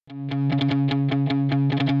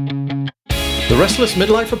Restless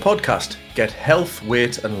Midlifer podcast. Get health,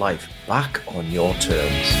 weight and life back on your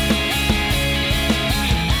terms.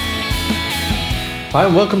 Hi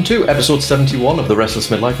and welcome to episode 71 of the Restless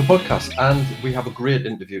Midlifer podcast. And we have a great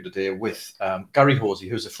interview today with Gary Hosey,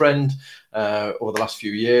 who's a friend over the last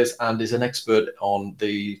few years and is an expert on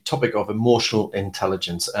the topic of emotional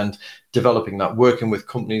intelligence and developing that, working with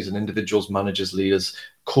companies and individuals, managers, leaders,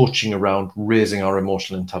 coaching around raising our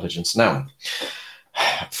emotional intelligence. Now,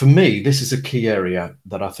 for me, this is a key area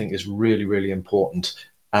that I think is really, really important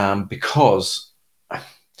because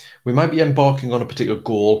we might be embarking on a particular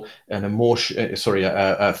goal,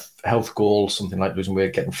 a health goal, something like losing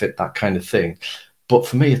weight, getting fit, that kind of thing. But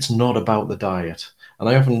for me, it's not about the diet. And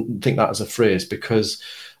I often think that as a phrase because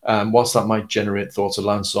whilst that might generate thoughts of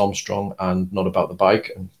Lance Armstrong and not about the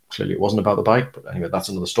bike, and clearly it wasn't about the bike, but anyway, that's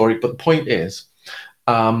another story. But the point is,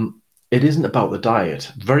 it isn't about the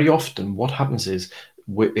diet. Very often what happens is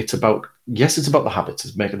it's about the habits.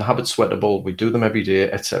 It's making the habits sweatable. We do them every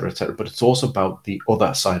day, etc., but it's also about the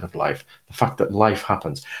other side of life, the fact that life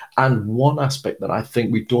happens. And one aspect that I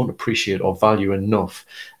think we don't appreciate or value enough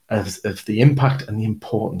of the impact and the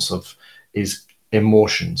importance of is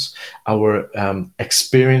emotions, our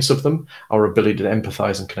experience of them, our ability to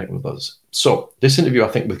empathize and connect with others. So this interview, I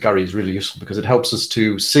think, with Gary is really useful because it helps us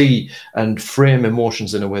to see and frame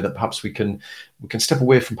emotions in a way that perhaps we can step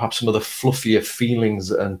away from perhaps some of the fluffier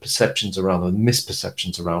feelings and perceptions around them,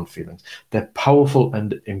 misperceptions around feelings. They're powerful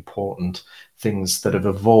and important things that have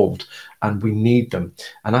evolved, and we need them.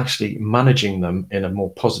 And actually managing them in a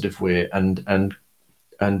more positive way and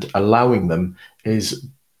allowing them is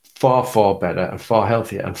far better and far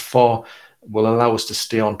healthier and far will allow us to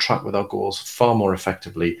stay on track with our goals far more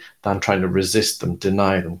effectively than trying to resist them,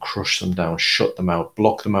 deny them, crush them down, shut them out,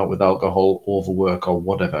 block them out with alcohol, overwork, or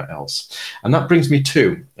whatever else. And that brings me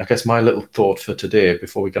to, I guess, my little thought for today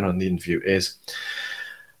before we get on the interview is,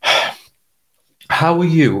 how are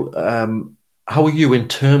you in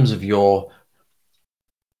terms of your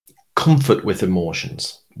comfort with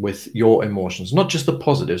emotions? With your emotions, not just the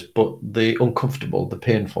positives, but the uncomfortable, the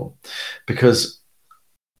painful, because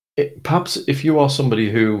perhaps if you are somebody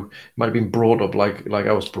who might have been brought up like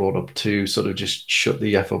I was brought up to sort of just shut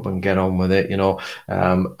the F up and get on with it,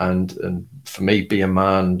 and for me, be a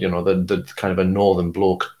man, the kind of a northern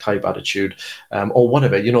bloke type attitude, or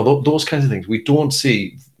whatever, those kinds of things.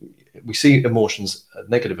 We see emotions,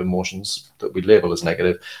 negative emotions that we label as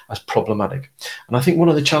negative, as problematic. And I think one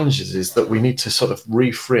of the challenges is that we need to sort of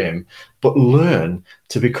reframe, but learn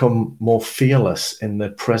to become more fearless in the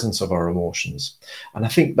presence of our emotions. And I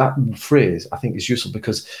think that phrase, is useful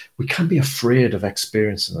because we can be afraid of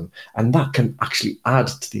experiencing them. And that can actually add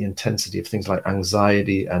to the intensity of things like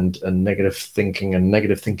anxiety and negative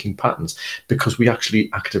thinking patterns, because we actually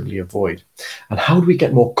actively avoid. And how do we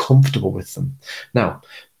get more comfortable with them? Now,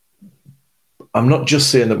 I'm not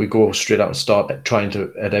just saying that we go straight out and start trying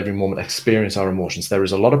to, at every moment, experience our emotions. There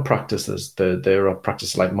is a lot of practices. There are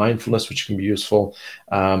practices like mindfulness, which can be useful,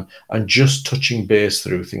 and just touching base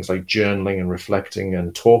through things like journaling and reflecting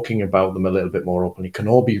and talking about them a little bit more openly can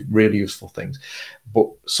all be really useful things. But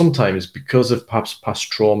sometimes, because of perhaps past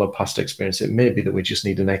trauma, past experience, it may be that we just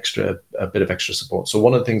need a bit of extra support. So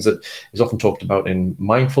one of the things that is often talked about in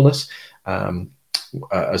mindfulness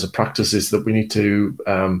as a practice is that we need to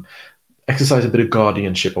exercise a bit of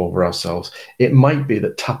guardianship over ourselves. It might be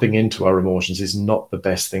that tapping into our emotions is not the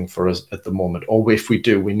best thing for us at the moment, or if we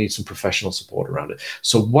do, we need some professional support around it.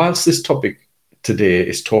 So whilst this topic today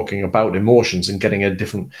is talking about emotions and getting a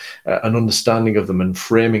different an understanding of them and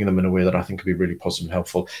framing them in a way that I think could be really positive and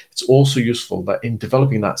helpful, it's also useful that in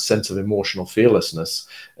developing that sense of emotional fearlessness,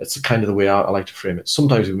 it's kind of the way I like to frame it.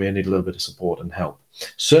 Sometimes we may need a little bit of support and help.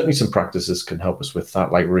 Certainly some practices can help us with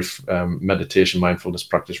that, like meditation, mindfulness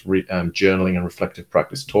practice, journaling and reflective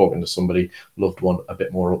practice, talking to somebody, loved one, a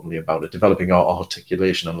bit more openly about it, developing our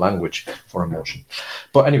articulation and language for emotion.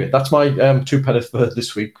 But anyway, that's my two pennies for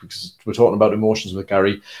this week, because we're talking about emotions with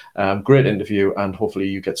Gary. Great interview, and hopefully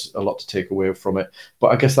you get a lot to take away from it.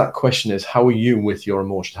 But I guess that question is, how are you with your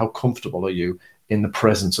emotions? How comfortable are you in the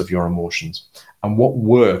presence of your emotions? And what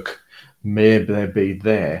work may there be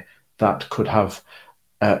there that could have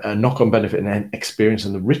a knock-on benefit in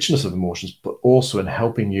experiencing the richness of emotions, but also in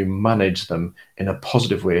helping you manage them in a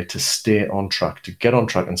positive way to stay on track, to get on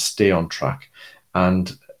track and stay on track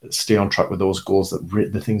with those goals,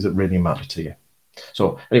 the things that really matter to you.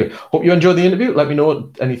 So anyway, hope you enjoyed the interview. Let me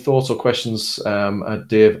know any thoughts or questions at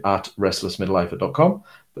dave@restlessmidlifer.com.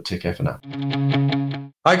 But take care for now.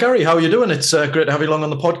 Hi, Gary. How are you doing? It's great to have you along on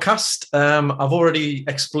the podcast. I've already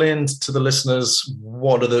explained to the listeners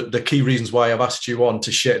what are the key reasons why I've asked you on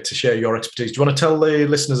to share your expertise. Do you want to tell the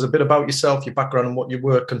listeners a bit about yourself, your background, and what your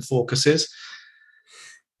work and focus is?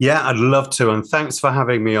 Yeah, I'd love to. And thanks for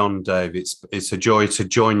having me on, Dave. It's a joy to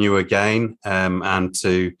join you again and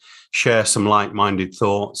to share some like-minded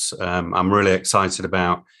thoughts. I'm really excited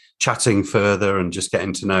about chatting further and just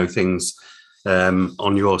getting to know things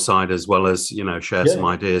on your side, as well as, share some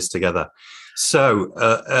ideas together. So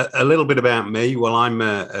a little bit about me. Well, I'm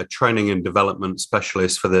a training and development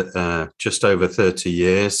specialist for just over 30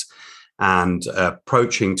 years and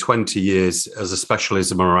approaching 20 years as a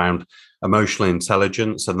specialism around emotional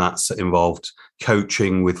intelligence. And that's involved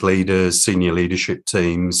coaching with leaders, senior leadership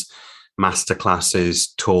teams,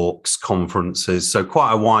 masterclasses, talks, conferences. So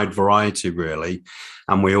quite a wide variety, really.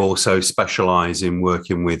 And we also specialize in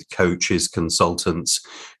working with coaches, consultants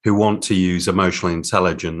who want to use emotional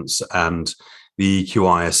intelligence and the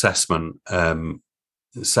EQI assessment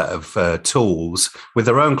set of tools with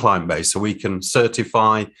their own client base. So we can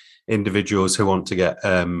certify individuals who want to get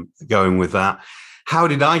going with that. How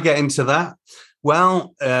did I get into that?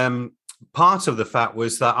 Well, part of the fact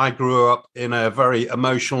was that I grew up in a very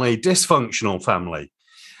emotionally dysfunctional family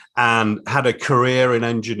and had a career in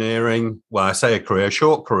engineering. Well, I say a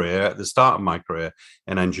short career at the start of my career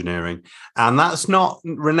in engineering. And that's not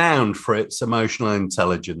renowned for its emotional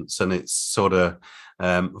intelligence and its sort of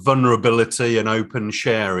vulnerability and open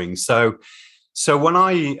sharing. So when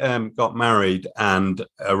I got married and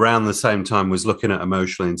around the same time was looking at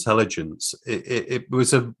emotional intelligence, it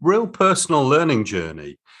was a real personal learning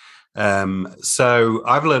journey. So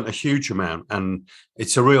I've learned a huge amount, and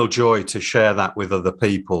it's a real joy to share that with other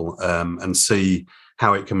people and see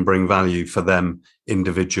how it can bring value for them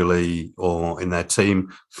individually or in their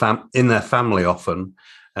team, in their family often,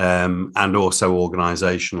 and also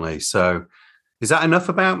organizationally. So is that enough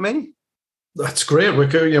about me? That's great.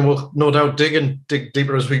 We'll no doubt dig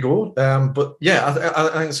deeper as we go. But yeah,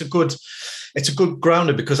 I think it's a good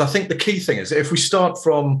grounding, because I think the key thing is, if we start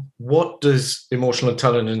from what does emotional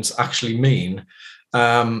intelligence actually mean,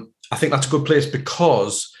 I think that's a good place,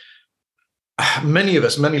 because many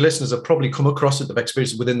listeners have probably come across it, they've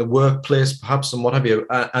experienced it within the workplace, perhaps, and what have you.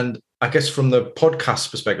 And I guess from the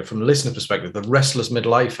podcast perspective, from the listener perspective, the restless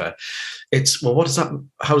midlifer, it's, well, what does that?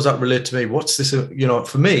 How does that relate to me? What's this?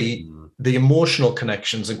 For me, the emotional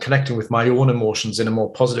connections and connecting with my own emotions in a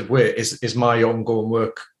more positive way is my ongoing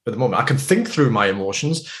work at the moment. I can think through my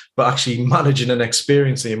emotions, but actually managing and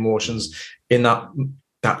experiencing emotions in that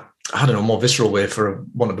I don't know, more visceral way, for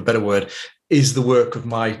want of a better word, is the work of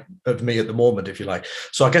me at the moment, if you like.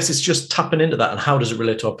 So I guess it's just tapping into that, and how does it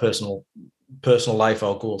relate to our personal life,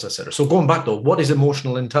 our goals, etc. So going back though, what is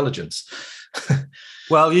emotional intelligence?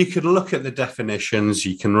 Well, you could look at the definitions.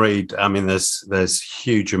 You can read. I mean, there's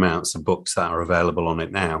huge amounts of books that are available on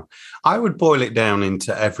it now. I would boil it down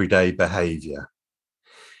into everyday behavior.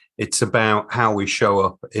 It's about how we show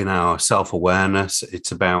up in our self-awareness.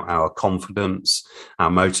 It's about our confidence,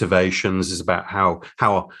 our motivations. It's about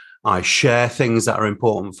how I share things that are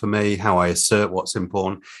important for me, how I assert what's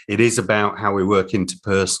important. It is about how we work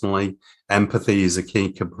interpersonally. Empathy is a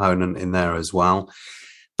key component in there as well.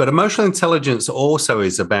 But emotional intelligence also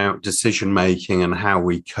is about decision-making and how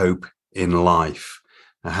we cope in life,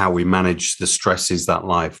 and how we manage the stresses that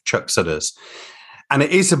life chucks at us. And it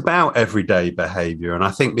is about everyday behavior. And I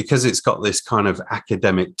think because it's got this kind of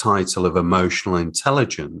academic title of emotional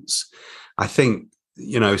intelligence, I think,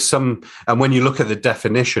 and when you look at the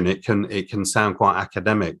definition, it can sound quite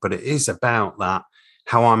academic, but it is about that.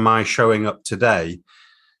 How am I showing up today?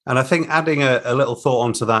 And I think adding a little thought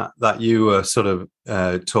onto that you were sort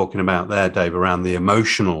of talking about there, Dave, around the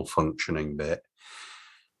emotional functioning bit.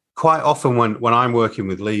 Quite often when I'm working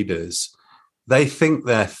with leaders, they think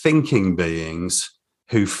they're thinking beings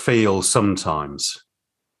who feel sometimes.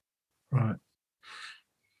 Right.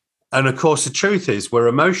 And of course, the truth is we're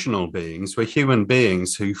emotional beings. We're human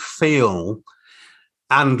beings who feel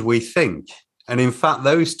and we think. And in fact,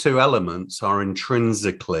 those two elements are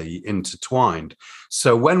intrinsically intertwined.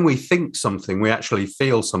 So when we think something, we actually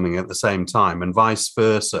feel something at the same time, and vice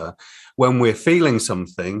versa. When we're feeling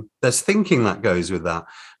something, there's thinking that goes with that.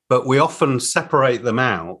 But we often separate them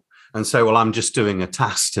out and say, well, I'm just doing a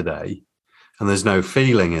task today. And there's no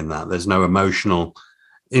feeling in that. There's no emotional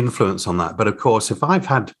influence on that. But of course, if I've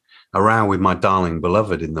had a row with my darling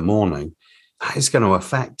beloved in the morning, that is going to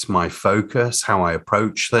affect my focus, how I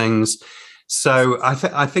approach things. So I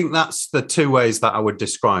think that's the two ways that I would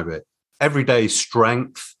describe it. Everyday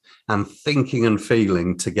strength and thinking and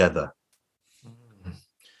feeling together.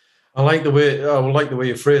 I like the way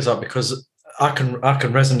you phrase that, because I can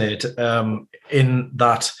resonate in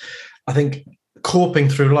that. I think coping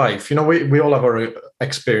through life, we all have our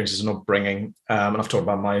experiences and upbringing, and I've talked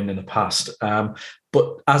about mine in the past.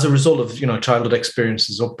 But as a result of childhood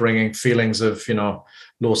experiences, upbringing, feelings of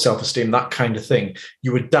low self-esteem, that kind of thing,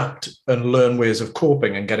 you adapt and learn ways of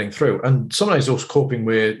coping and getting through. And sometimes those coping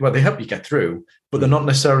ways, well, they help you get through, but they're not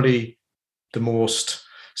necessarily the most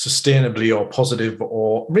sustainably or positive,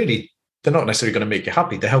 or really they're not necessarily going to make you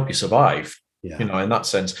happy. They help you survive, in that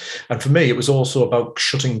sense. And for me, it was also about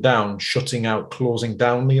shutting out, closing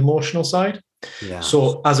down the emotional side. Yeah.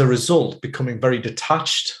 So as a result, becoming very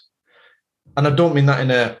detached. And I don't mean that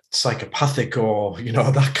in a psychopathic or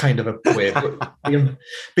that kind of a way, but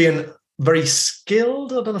being very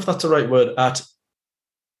skilled, I don't know if that's the right word, at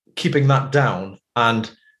keeping that down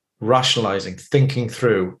and rationalizing, thinking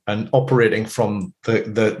through, and operating from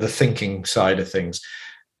the thinking side of things,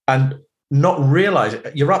 and not realizing.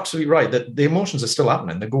 You're absolutely right that the emotions are still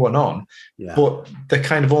happening, they're going on, but they're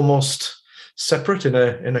kind of almost separate in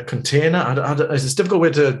a container. It's a difficult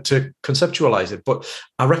way to conceptualize it, but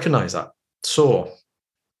I recognize that. So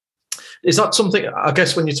is that something, I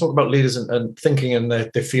guess, when you talk about leaders and thinking, and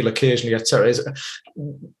they feel occasionally, etc.,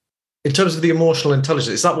 in terms of the emotional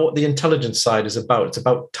intelligence, is that what the intelligence side is about? It's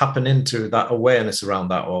about tapping into that awareness around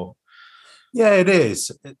that, or? Yeah, it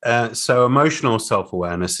is. So emotional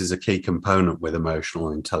self-awareness is a key component with emotional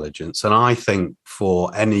intelligence. And I think for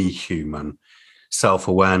any human,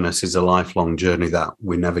 self-awareness is a lifelong journey that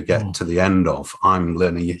we never get to the end of. I'm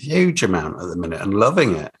learning a huge amount at the minute and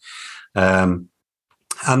loving it. And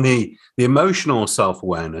the emotional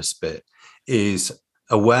self-awareness bit is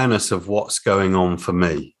awareness of what's going on for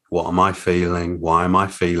me. What am I feeling? Why am I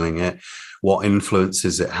feeling it? What influence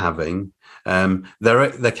is it having?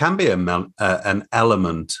 There can be an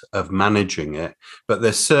element of managing it, but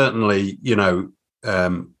there's certainly,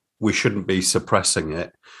 we shouldn't be suppressing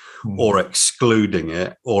it or excluding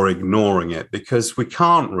it or ignoring it, because we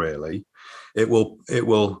can't really. It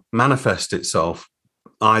will manifest itself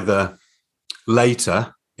either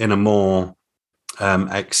later in a more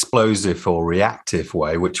explosive or reactive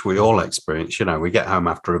way, which we all experience. We get home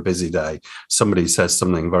after a busy day, somebody says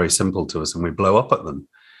something very simple to us and we blow up at them.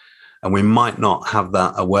 And we might not have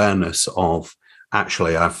that awareness of,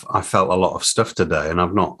 actually, I felt a lot of stuff today and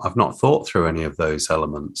I've not thought through any of those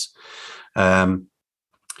elements.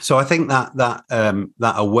 So I think that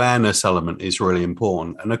awareness element is really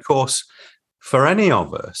important. And of course, for any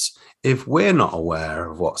of us, if we're not aware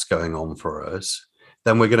of what's going on for us,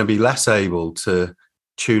 then we're going to be less able to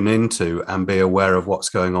tune into and be aware of what's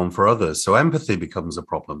going on for others. So empathy becomes a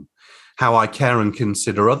problem. How I care and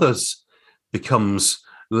consider others becomes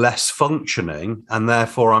less functioning, and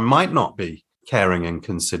therefore I might not be caring and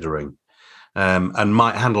considering, and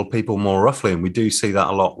might handle people more roughly. And we do see that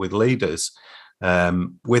a lot with leaders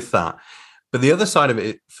with that. But the other side of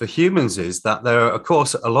it for humans is that there are, of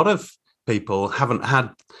course, a lot of people haven't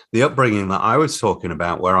had the upbringing that I was talking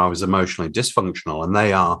about, where I was emotionally dysfunctional, and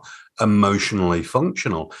they are emotionally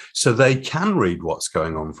functional. So they can read what's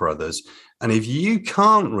going on for others. And if you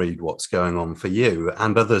can't read what's going on for you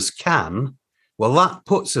and others can, well, that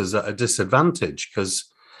puts us at a disadvantage, because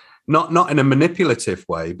not in a manipulative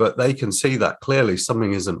way, but they can see that clearly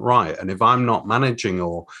something isn't right. And if I'm not managing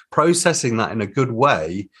or processing that in a good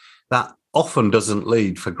way, that often doesn't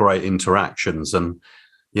lead for great interactions. And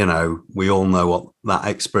we all know what that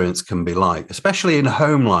experience can be like, especially in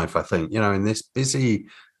home life. I think, in this busy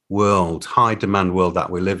world, high demand world that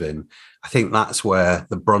we live in, I think that's where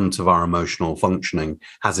the brunt of our emotional functioning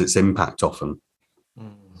has its impact often.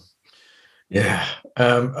 Yeah.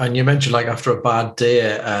 And you mentioned, like, after a bad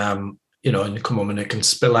day, and you come home and it can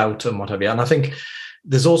spill out and what have you. And I think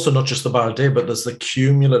there's also not just the bad day, but there's the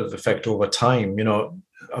cumulative effect over time.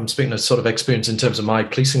 I'm speaking of sort of experience in terms of my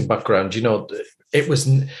policing background. It was,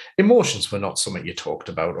 emotions were not something you talked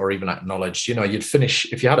about or even acknowledged. You'd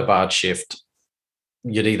finish, if you had a bad shift,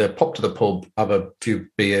 you'd either pop to the pub, have a few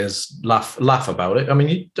beers, laugh about it. I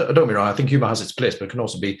mean, don't get me wrong, I think humor has its place, but it can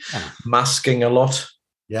also be masking a lot.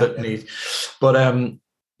 But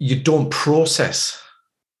you don't process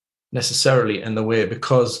necessarily in the way,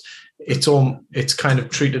 because it's kind of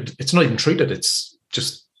treated. It's not even treated. It's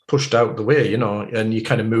just pushed out the way, and you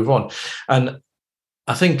kind of move on. And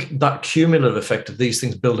I think that cumulative effect of these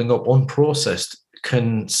things building up unprocessed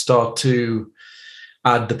can start to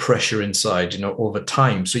add the pressure inside, over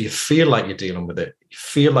time. So you feel like you're dealing with it. You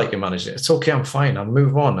feel like you're managing it. It's okay. I'm fine. I'll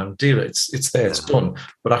move on. I'm dealing. It's there. It's done.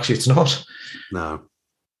 But actually, it's not. No.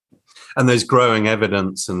 And there's growing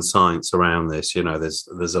evidence and science around this.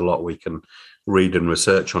 There's a lot we can read and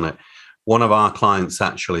research on it. One of our clients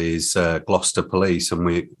actually is Gloucester Police,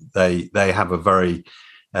 and they have a very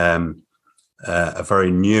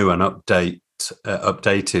new and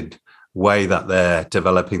updated way that they're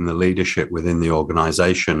developing the leadership within the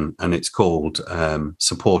organization, and it's called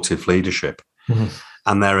supportive leadership. Mm-hmm.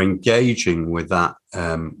 And they're engaging with that,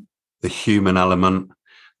 the human element,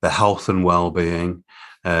 the health and well-being,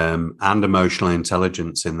 and emotional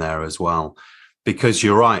intelligence in there as well. Because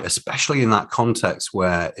you're right, especially in that context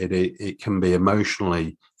where it can be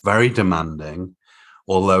emotionally very demanding,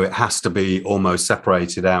 although it has to be almost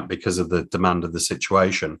separated out because of the demand of the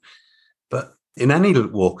situation. But in any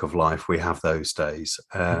walk of life, we have those days,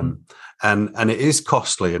 and it is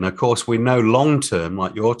costly. And of course, we know long term,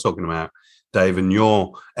 like you're talking about, Dave, and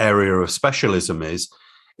your area of specialism is,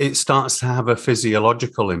 it starts to have a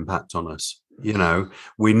physiological impact on us. You know,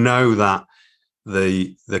 we know that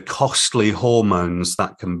the costly hormones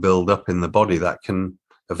that can build up in the body that can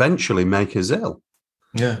eventually make us ill.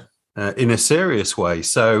 Yeah. In a serious way.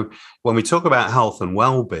 So when we talk about health and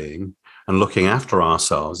well-being and looking after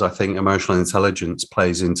ourselves, I think emotional intelligence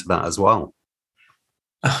plays into that as well.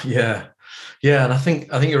 Yeah, and I think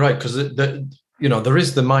you're right, because there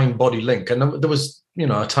is the mind-body link, and there was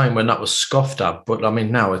a time when that was scoffed at, but I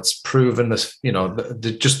mean now it's proven this.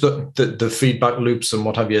 The feedback loops and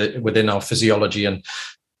what have you within our physiology and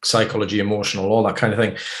psychology, emotional, all that kind of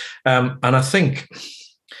thing, and I think.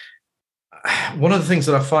 One of the things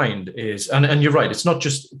that I find is, and you're right, it's not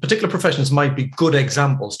just particular professions might be good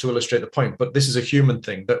examples to illustrate the point, but this is a human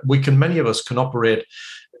thing that many of us can operate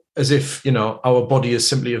as if, our body is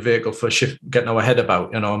simply a vehicle for getting our head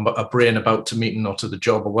about, a brain about to meeting or to the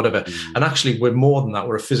job or whatever. And actually we're more than that.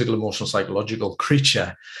 We're a physical, emotional, psychological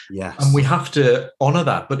creature. Yes. And we have to honor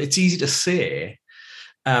that, but it's easy to say.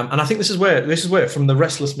 And I think this is where from the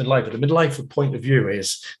restless midlife, the midlife point of view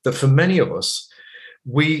is that for many of us,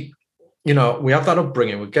 we have that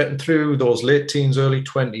upbringing. We're getting through those late teens, early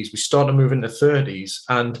 20s. We start to move into 30s,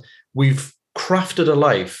 and we've crafted a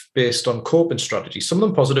life based on coping strategies. Some of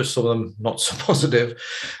them positive, some of them not so positive.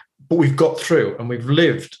 But we've got through, and we've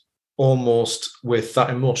lived almost with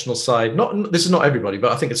that emotional side. This is not everybody,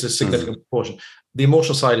 but I think it's a significant proportion. The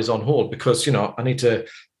emotional side is on hold because I need to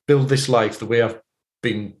build this life the way I've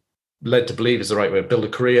been led to believe is the right way. Build a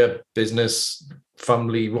career, business,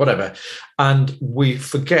 family, whatever. And we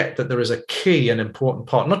forget that there is a key and important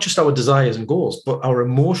part, not just our desires and goals, but our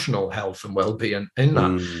emotional health and well-being in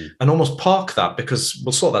that, and almost park that, because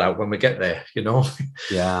we'll sort that out when we get there,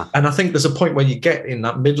 Yeah. And I think there's a point where you get in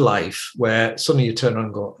that midlife where suddenly you turn around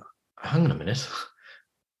and go, hang on a minute,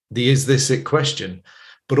 the is this it question.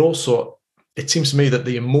 But also it seems to me that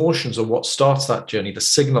the emotions are what starts that journey, the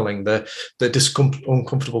signaling, the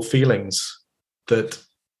uncomfortable feelings that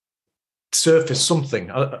surface something,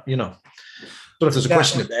 But if there's a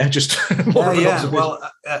question in there, just Well,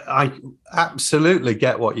 I absolutely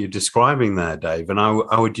get what you're describing there, Dave, and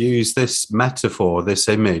I would use this metaphor, this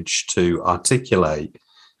image, to articulate,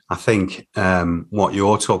 I think, what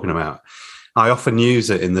you're talking about. I often use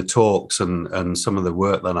it in the talks and some of the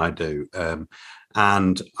work that I do.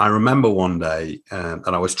 And I remember one day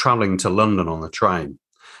that I was traveling to London on the train.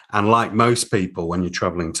 And like most people, when you're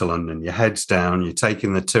traveling to London, your head's down, you're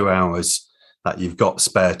taking the 2 hours that you've got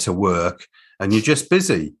spare to work, and you're just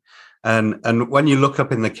busy. And when you look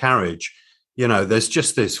up in the carriage, there's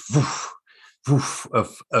just this woof, woof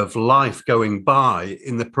of life going by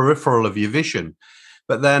in the peripheral of your vision.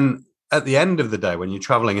 But then at the end of the day, when you're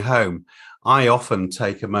traveling home, I often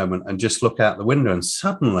take a moment and just look out the window, and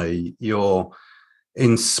suddenly you're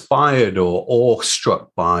inspired or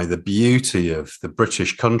awestruck by the beauty of the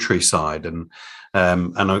British countryside. And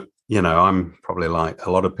I'm probably like a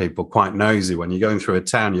lot of people, quite nosy. When you're going through a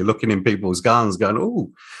town, you're looking in people's gardens going, oh,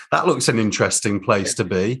 that looks an interesting place to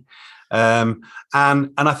be. And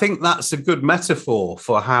I think that's a good metaphor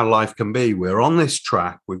for how life can be. We're on this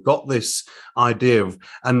track. We've got this idea of,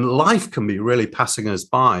 and life can be really passing us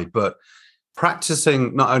by, but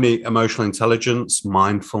practicing not only emotional intelligence,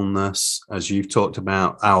 mindfulness, as you've talked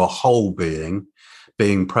about, our whole being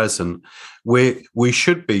present, we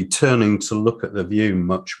should be turning to look at the view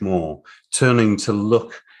much more, turning to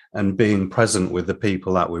look and being present with the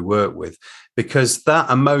people that we work with, because that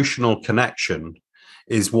emotional connection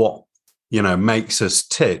is what, makes us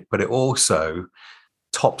tick, but it also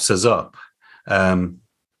tops us up.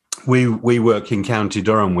 We work in County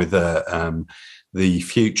Durham with the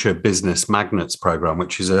Future Business Magnets program,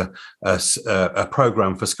 which is a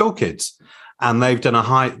program for school kids, and they've done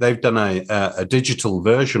a digital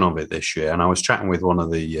version of it this year. And I was chatting with one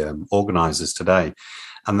of the organisers today,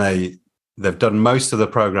 and they've done most of the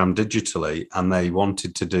program digitally, and they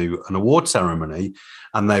wanted to do an award ceremony,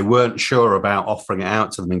 and they weren't sure about offering it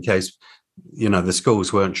out to them in case, the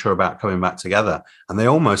schools weren't sure about coming back together, and they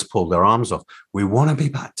almost pulled their arms off. We want to be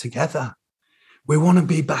back together. We want to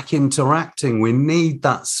be back interacting. We need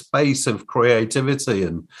that space of creativity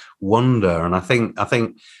and wonder. And I think,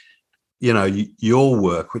 your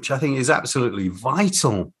work, which I think is absolutely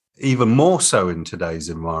vital, even more so in today's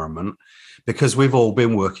environment, because we've all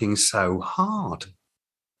been working so hard.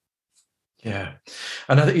 Yeah.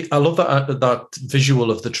 And I love that visual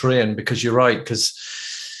of the train, because you're right, because,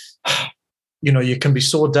 you can be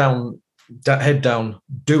so head down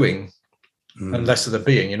doing, and less of the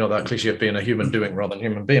being, that cliche of being a human doing rather than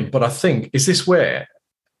human being. But I think, is this where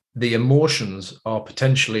the emotions are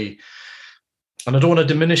potentially, and I don't want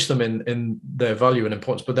to diminish them in their value and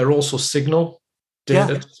importance, but they're also signal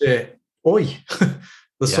data to say, oi,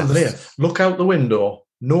 there's something here. Look out the window,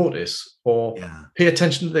 notice, or pay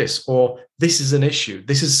attention to this, or this is an issue.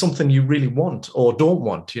 This is something you really want or don't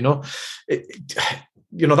want,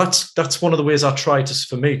 that's one of the ways I try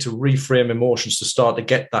for me to reframe emotions, to start to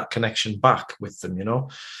get that connection back with them,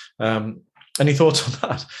 Any thoughts on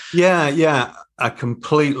that? Yeah. I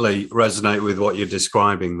completely resonate with what you're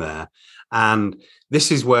describing there. And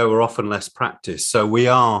this is where we're often less practiced. So we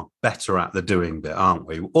are better at the doing bit, aren't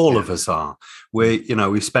we? All of us are.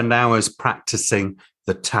 We spend hours practicing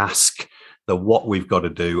the task, the what we've got to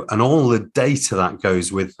do, and all the data that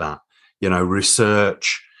goes with that,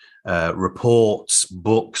 research, reports,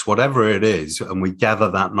 books, whatever it is, and we gather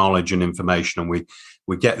that knowledge and information, and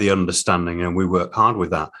we get the understanding, and we work hard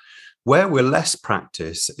with that. Where we're less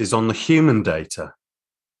practiced is on the human data,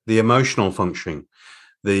 the emotional functioning,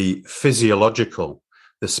 the physiological,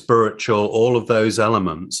 the spiritual, all of those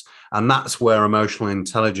elements. And that's where emotional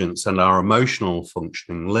intelligence and our emotional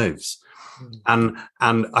functioning lives. And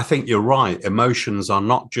I think you're right. Emotions are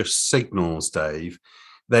not just signals, Dave.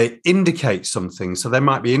 They indicate something. So they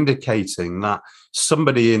might be indicating that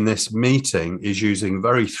somebody in this meeting is using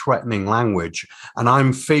very threatening language, and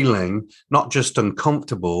I'm feeling not just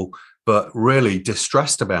uncomfortable, but really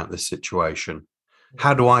distressed about this situation.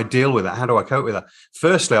 How do I deal with that? How do I cope with that?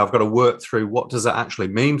 Firstly, I've got to work through, what does that actually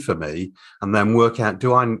mean for me? And then work out,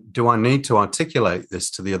 do I need to articulate this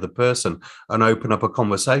to the other person and open up a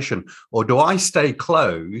conversation? Or do I stay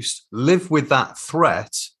closed, live with that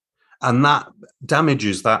threat, and that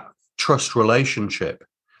damages that trust relationship?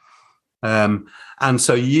 And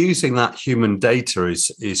so using that human data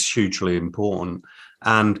is hugely important.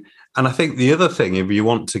 And I think the other thing, if you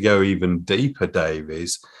want to go even deeper, Dave,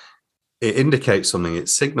 is it indicates something, it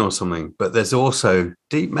signals something, but there's also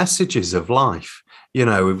deep messages of life.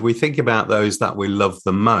 If we think about those that we love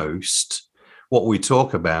the most, what we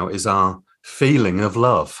talk about is our feeling of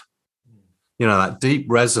love. That deep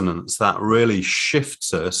resonance that really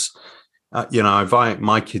shifts us.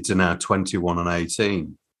 My kids are now 21 and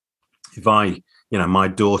 18. My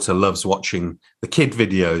daughter loves watching the kid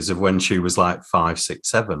videos of when she was like 5, 6,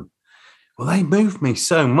 7. Well, they move me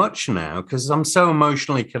so much now because I'm so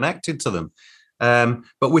emotionally connected to them.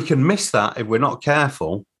 But we can miss that if we're not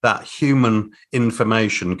careful. That human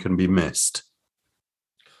information can be missed.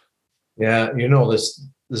 Yeah,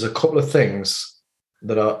 there's a couple of things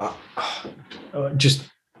that are just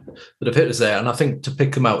that have hit us there, and I think to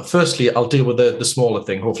pick them out. Firstly, I'll deal with the smaller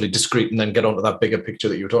thing, hopefully discreet, and then get onto that bigger picture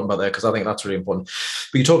that you were talking about there, because I think that's really important.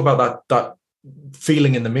 But you talk about that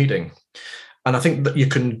feeling in the meeting. And I think that you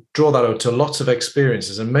can draw that out to lots of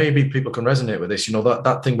experiences, and maybe people can resonate with this,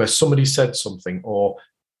 that thing where somebody said something, or,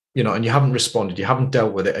 and you haven't responded, you haven't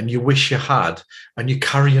dealt with it, and you wish you had, and you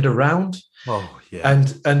carry it around. Oh, yeah.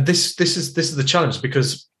 And this is the challenge,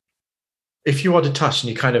 because if you are detached and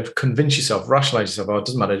you kind of convince yourself, rationalize yourself, it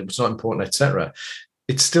doesn't matter, it's not important, etc.,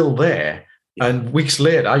 it's still there. Yeah. And weeks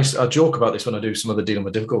later, I joke about this when I do some of the dealing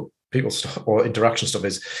with difficult people stuff or interaction stuff,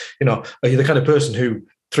 is, are you the kind of person who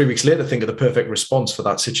 3 weeks later think of the perfect response for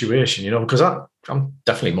that situation, because I'm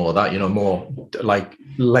definitely more of that, more like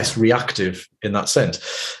less reactive in that sense.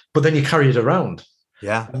 But then you carry it around.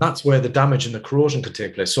 Yeah. And that's where the damage and the corrosion could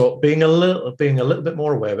take place. So being a little bit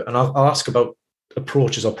more aware of it, and I'll ask about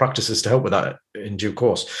approaches or practices to help with that in due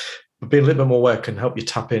course. But being a little bit more aware can help you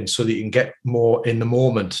tap in so that you can get more in the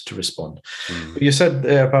moment to respond. But you said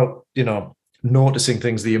about, noticing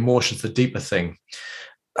things, the emotions, the deeper thing.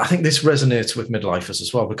 I think this resonates with midlifers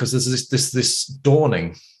as well, because there's this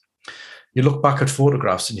dawning. You look back at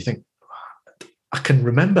photographs and you think, I can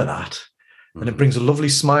remember that. And it brings a lovely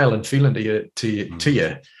smile and feeling to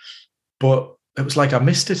you. But it was like I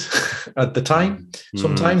missed it at the time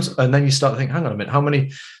sometimes. And then you start to think, hang on a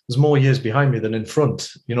minute, there's more years behind me than in front.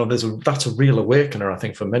 That's a real awakener, I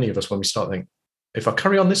think, for many of us when we start thinking, if I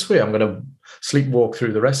carry on this way, I'm going to sleepwalk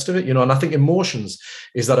through the rest of it, and I think emotions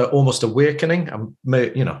is that almost awakening.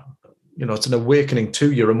 It's an awakening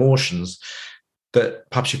to your emotions that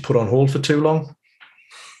perhaps you put on hold for too long.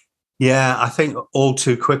 Yeah, I think all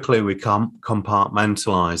too quickly we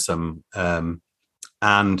compartmentalize them.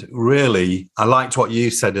 And really, I liked what you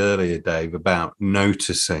said earlier, Dave, about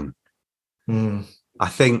noticing. I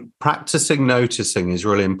think practicing noticing is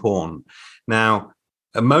really important. Now,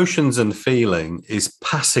 emotions and feeling is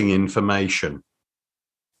passing information.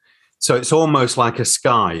 So it's almost like a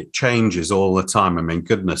sky. It changes all the time. I mean,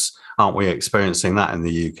 goodness, aren't we experiencing that in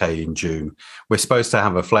the UK in June? We're supposed to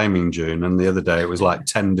have a flaming June, and the other day it was like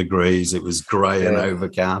 10 degrees. It was grey and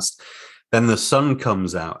overcast. Then the sun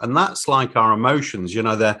comes out, and that's like our emotions.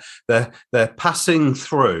 They're passing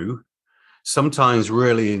through, sometimes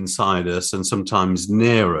really inside us and sometimes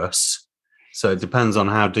near us. So it depends on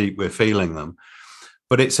how deep we're feeling them.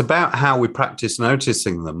 But it's about how we practice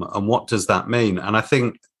noticing them, and what does that mean? And I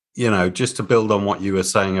think, just to build on what you were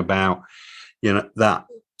saying about, that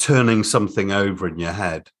turning something over in your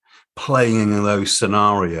head, playing in those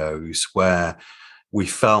scenarios where we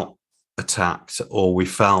felt attacked or we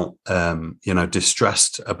felt,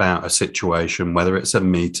 distressed about a situation, whether it's a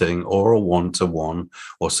meeting or a one-to-one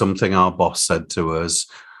or something our boss said to us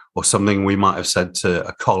or something we might have said to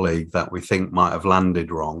a colleague that we think might have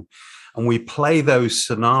landed wrong. And we play those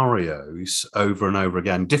scenarios over and over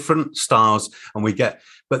again, different styles, and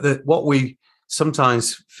what we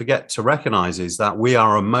sometimes forget to recognize is that we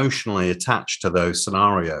are emotionally attached to those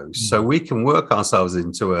scenarios. So we can work ourselves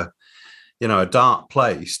into a dark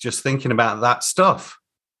place just thinking about that stuff.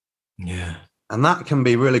 Yeah. And that can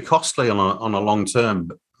be really costly on a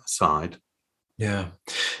long-term side. Yeah.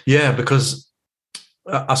 Yeah, because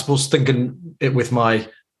I suppose thinking it with my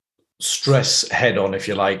stress head on, if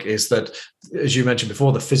you like, is that, as you mentioned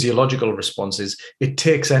before, the physiological response is it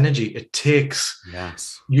takes energy. It takes,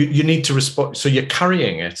 you need to respond. So you're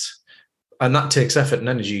carrying it, and that takes effort and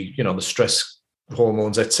energy. The stress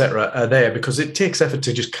hormones, etc., are there because it takes effort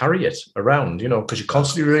to just carry it around, because you're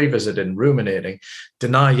constantly revisiting, ruminating,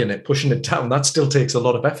 denying it, pushing it down. That still takes a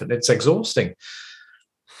lot of effort. It's exhausting.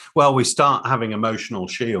 Well, we start having emotional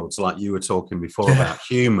shields, like you were talking before about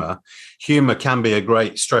humor. Humor can be a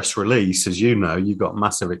great stress release, as you know. You've got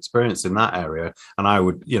massive experience in that area. And I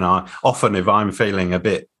would, often if I'm feeling a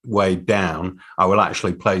bit weighed down, I will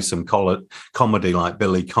actually play some comedy like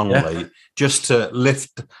Billy Connolly just to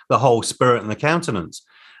lift the whole spirit and the countenance.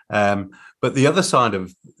 But the other side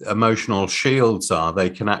of emotional shields are they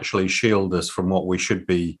can actually shield us from what we should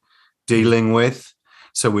be dealing with.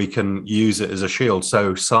 So we can use it as a shield.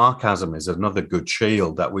 So sarcasm is another good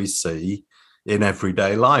shield that we see in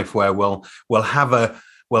everyday life, where we'll have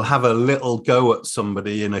a little go at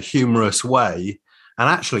somebody in a humorous way, and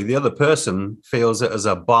actually the other person feels it as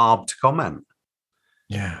a barbed comment.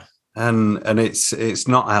 Yeah, and it's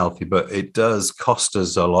not healthy, but it does cost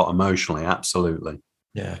us a lot emotionally. Absolutely.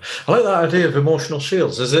 Yeah, I like that idea of emotional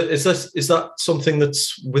shields. Is that something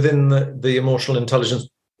that's within the emotional intelligence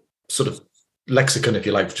sort of lexicon, if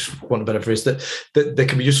you like, just want a better phrase, that they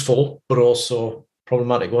can be useful but also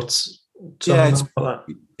problematic?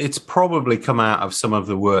 It's probably come out of some of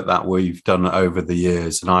the work that we've done over the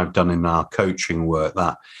years, and I've done in our coaching work,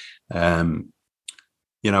 that when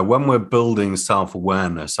we're building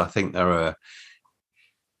self-awareness, I think there are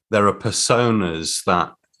personas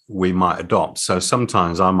that we might adopt. So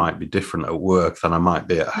sometimes I might be different at work than I might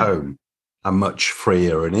be at home. I'm much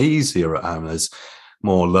freer and easier at home. There's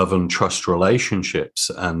more love and trust relationships,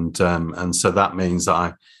 and so that means that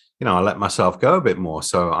I let myself go a bit more.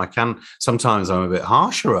 So I can sometimes I'm a bit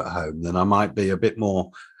harsher at home than I might be a bit more,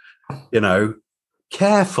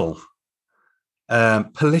 careful,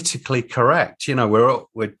 politically correct.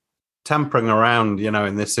 We're tampering around,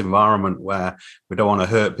 in this environment where we don't want to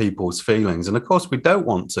hurt people's feelings, and of course we don't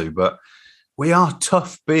want to, but we are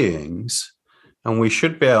tough beings, and we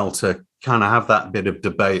should be able to kind of have that bit of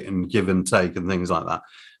debate and give and take and things like that.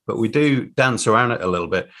 But we do dance around it a little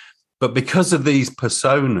bit. But because of these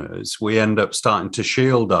personas, we end up starting to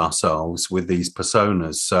shield ourselves with these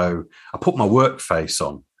personas. So I put my work face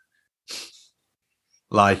on.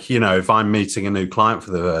 Like, if I'm meeting a new client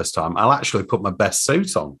for the first time, I'll actually put my best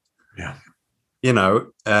suit on. Yeah.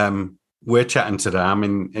 We're chatting today, I'm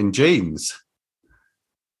in jeans.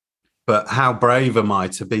 But how brave am I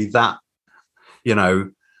to be that,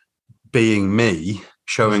 being me,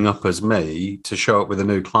 showing up as me, to show up with a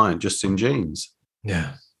new client just in jeans?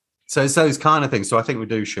 Yeah. So it's those kind of things. So I think we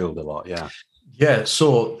do shield a lot. Yeah. Yeah.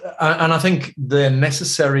 So, and I think they're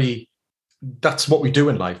necessary. That's what we do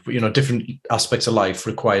in life. Different aspects of life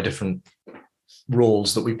require different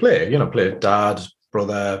roles that we play. Play dad,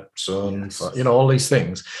 brother, son, Yes. all these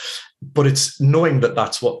things. But it's knowing that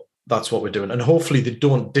that's what we're doing, and hopefully they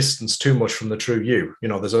don't distance too much from the true you.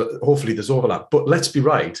 Hopefully there's overlap. But let's be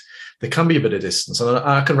right, there can be a bit of distance, and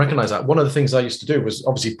I can recognize that. One of the things I used to do was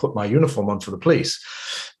obviously put my uniform on for the police,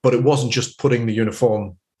 but it wasn't just putting the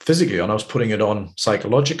uniform physically on; I was putting it on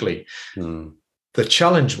psychologically. The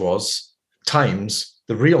challenge was times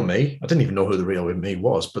the real me. I didn't even know who the real me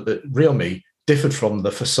was, but the real me differed from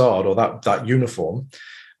the facade or that uniform.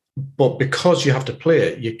 But because you have to play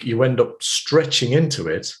it, you end up stretching into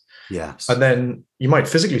it. Yes. And then you might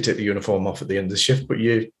physically take the uniform off at the end of the shift, but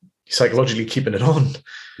you're psychologically keeping it on.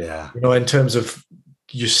 Yeah. In terms of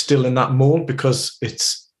you're still in that mold, because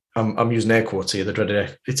it's, I'm using air quotes here, the dreaded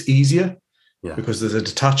air. It's easier because there's a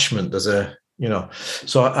detachment. There's a,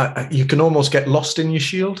 so you can almost get lost in your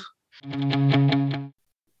shield.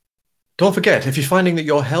 Don't forget, if you're finding that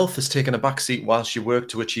your health has taken a backseat whilst you work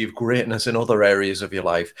to achieve greatness in other areas of your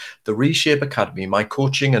life, the Reshape Academy, my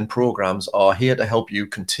coaching and programs are here to help you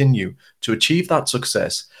continue to achieve that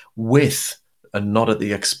success with and not at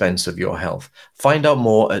the expense of your health. Find out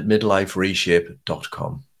more at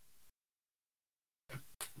midlifereshape.com.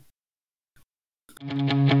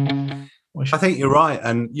 I think you're right.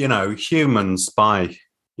 And, humans by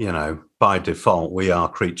default, we are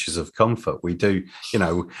creatures of comfort. We do,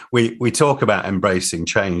 we talk about embracing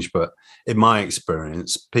change, but in my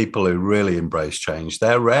experience, people who really embrace change,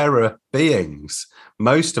 they're rarer beings.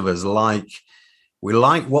 Most of us we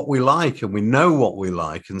like what we like and we know what we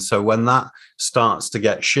like. And so when that starts to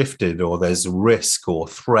get shifted, or there's risk or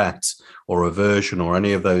threat or aversion or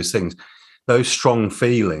any of those things, those strong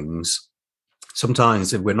feelings,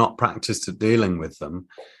 sometimes if we're not practiced at dealing with them,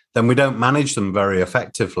 then we don't manage them very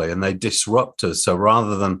effectively and they disrupt us. So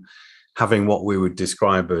rather than having what we would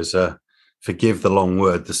describe as forgive the long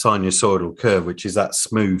word, the sinusoidal curve, which is that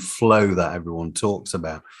smooth flow that everyone talks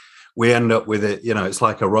about, we end up with it, it's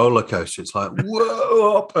like a roller coaster. It's like,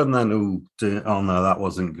 whoa, up, and then, oh no, that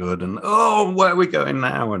wasn't good. And, oh, where are we going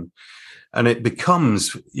now? And it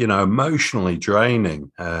becomes, emotionally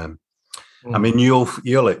draining. I mean,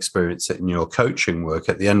 you'll experience it in your coaching work.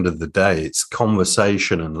 At the end of the day, it's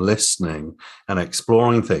conversation and listening and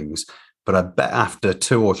exploring things. But I bet after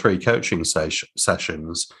 2 or 3 coaching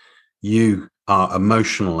sessions, you are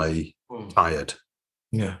emotionally tired.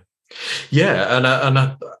 Yeah,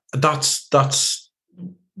 and that's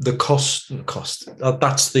the cost.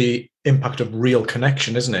 That's the impact of real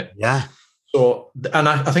connection, isn't it? Yeah. So, and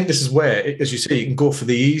I think this is where, as you say, you can go for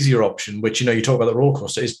the easier option, which, you talk about the roller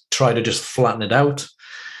coaster, is try to just flatten it out.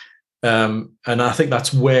 And I think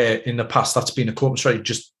that's where in the past that's been a coping strategy,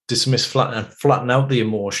 just dismiss, flatten out the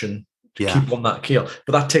emotion, to keep on that keel.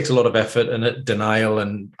 But that takes a lot of effort and denial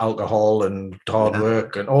and alcohol and hard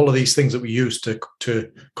work and all of these things that we use to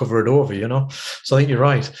cover it over, So I think you're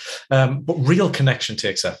right. But real connection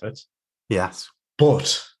takes effort. Yes.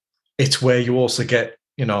 But it's where you also get,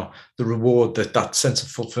 the reward, that sense of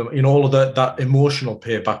fulfillment, all of that emotional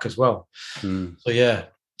payback as well. So yeah,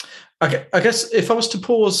 I guess if I was to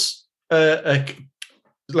pose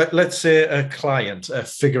let's say a client, a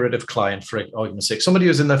figurative client for argument's sake, somebody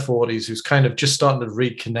who's in their 40s, who's kind of just starting to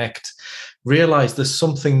reconnect, realize there's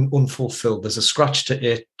something unfulfilled, there's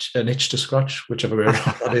an itch to scratch, whichever way around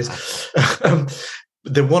that is.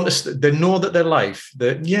 They know that their life,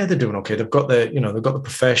 they're doing okay. They've got they've got the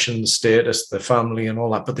profession, the status, the family and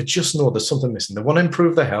all that, but they just know there's something missing. They want to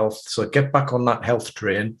improve their health, so get back on that health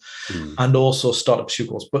train and also start to pursue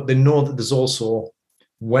goals. But they know that there's also,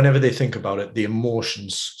 whenever they think about it, the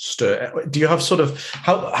emotions stir. Do you have sort of,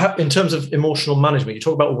 how in terms of emotional management, you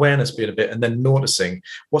talk about awareness being a bit and then noticing,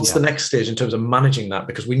 what's the next stage in terms of managing that?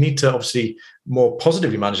 Because we need to obviously more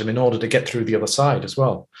positively manage them in order to get through the other side as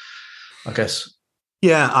well, I guess.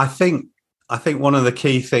 Yeah, I think one of the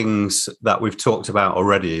key things that we've talked about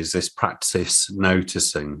already is this practice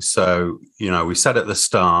noticing. So, we said at the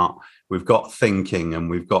start, we've got thinking and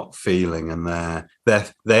we've got feeling, and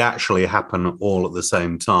they actually happen all at the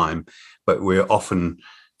same time, but we're often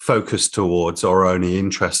focused towards or only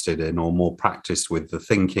interested in or more practiced with the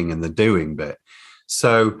thinking and the doing bit.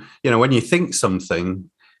 So, when you think something,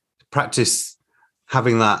 practice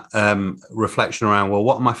having that reflection around, well,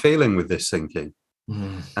 what am I feeling with this thinking?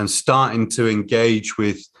 And starting to engage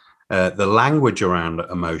with the language around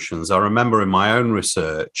emotions. I remember in my own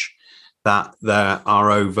research that there are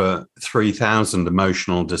over 3,000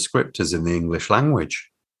 emotional descriptors in the English language.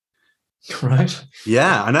 Right.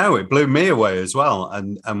 Yeah, I know. It blew me away as well.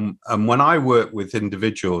 And when I work with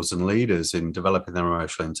individuals and leaders in developing their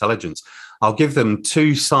emotional intelligence, I'll give them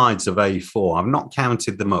two sides of A4. I've not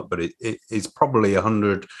counted them up, but it's probably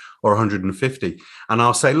 100 or 150. And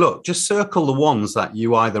I'll say, look, just circle the ones that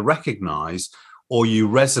you either recognize or you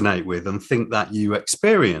resonate with and think that you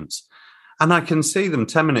experience. And I can see them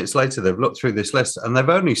 10 minutes later, they've looked through this list and they've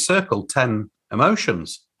only circled 10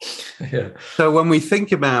 emotions. Yeah. So when we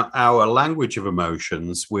think about our language of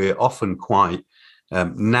emotions, we're often quite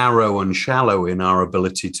narrow and shallow in our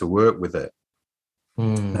ability to work with it.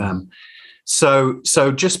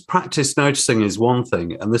 So just practice noticing is one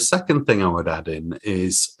thing. And the second thing I would add in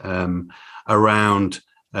is around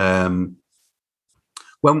when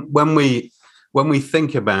we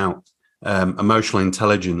think about emotional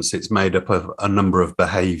intelligence, it's made up of a number of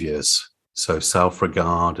behaviors. So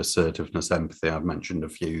self-regard, assertiveness, empathy, I've mentioned a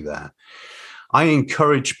few there. I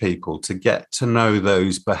encourage people to get to know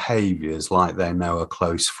those behaviors like they know a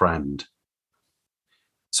close friend.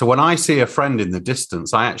 So when I see a friend in the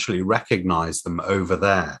distance, I actually recognize them over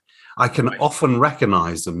there. I can often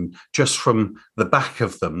recognize them just from the back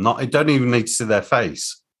of them. I don't even need to see their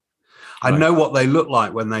face. I know what they look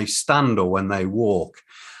like when they stand or when they walk.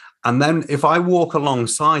 And then if I walk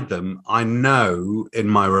alongside them, I know in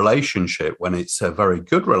my relationship when it's a very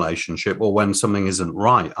good relationship or when something isn't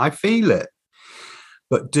right. I feel it.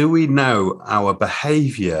 But do we know our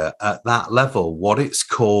behavior at that level, what it's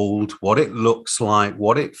called, what it looks like,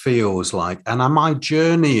 what it feels like? And am I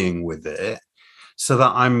journeying with it so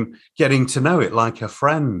that I'm getting to know it like a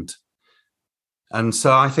friend? And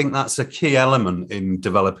so I think that's a key element in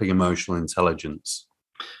developing emotional intelligence.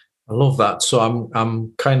 I love that. So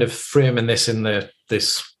I'm kind of framing this in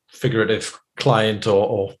this figurative client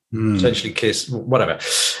or potentially case, whatever.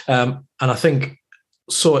 And I think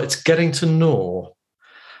so. It's getting to know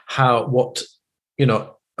what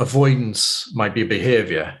avoidance might be a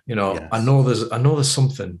behavior. Yes. I know there's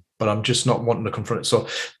something, but I'm just not wanting to confront it. So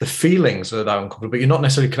the feelings are that uncomfortable, but you're not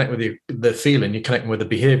necessarily connecting with the feeling. You're connecting with the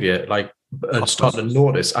behavior, like starting to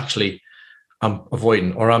notice. Actually, I'm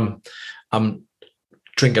avoiding, or I'm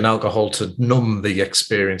drinking alcohol to numb the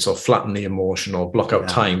experience or flatten the emotion or block out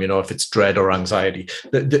time, if it's dread or anxiety.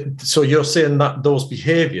 So you're saying that those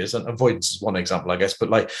behaviors, and avoidance is one example, I guess, but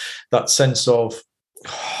like that sense of,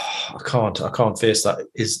 I can't face that,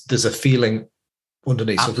 there's a feeling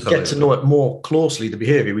underneath. Absolutely. So if we get to know it more closely, the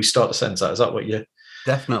behavior, we start to sense that. Is that what you...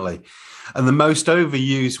 Definitely. And the most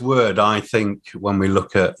overused word, I think, when we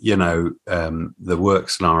look at, the work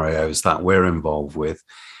scenarios that we're involved with,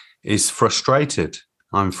 is frustrated.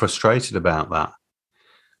 I'm frustrated about that.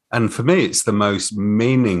 And for me, it's the most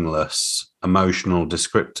meaningless emotional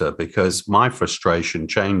descriptor because my frustration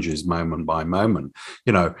changes moment by moment.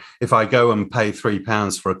 If I go and pay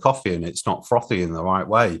 £3 for a coffee and it's not frothy in the right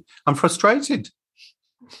way, I'm frustrated.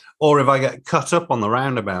 Or if I get cut up on the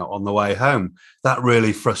roundabout on the way home, that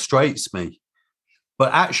really frustrates me.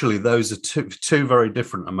 But actually, those are two very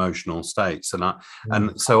different emotional states.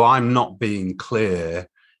 And so I'm not being clear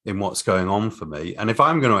in what's going on for me. And if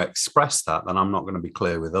I'm going to express that, then I'm not going to be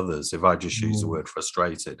clear with others if I just use the word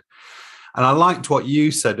frustrated. And I liked what you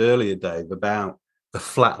said earlier, Dave, about the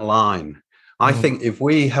flat line. I think if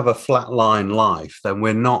we have a flat line life, then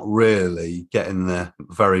we're not really getting the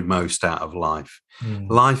very most out of life.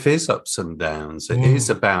 Life is ups and downs. It is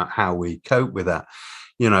about how we cope with that.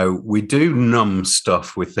 We do numb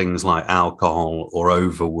stuff with things like alcohol or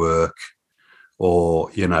overwork, or,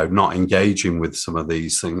 not engaging with some of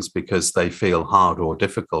these things because they feel hard or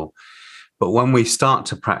difficult. But when we start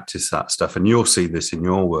to practice that stuff, and you'll see this in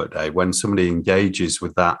your work, Dave, when somebody engages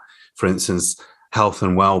with that, for instance, health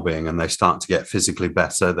and well-being, and they start to get physically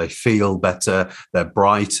better, they feel better, they're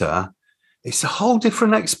brighter, it's a whole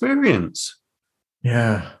different experience.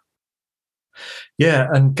 Yeah. Yeah,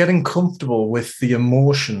 and getting comfortable with the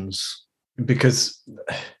emotions, because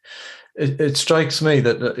it strikes me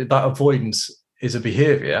that avoidance is a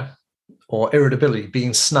behavior, or irritability,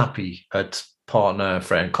 being snappy at partner,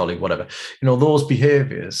 friend, colleague, whatever. Those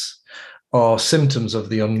behaviors are symptoms of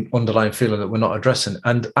the underlying feeling that we're not addressing.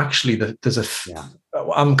 And actually,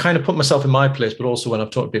 I'm kind of putting myself in my place, but also when I've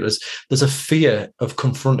talked to people, there's a fear of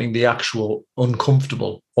confronting the actual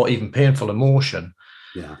uncomfortable or even painful emotion.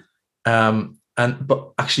 Yeah.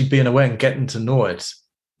 But actually being aware and getting to know it,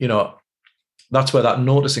 that's where that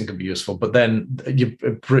noticing can be useful. But then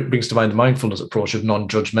it brings to mind the mindfulness approach of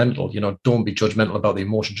non-judgmental. Don't be judgmental about the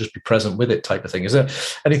emotion, just be present with it, type of thing. Is there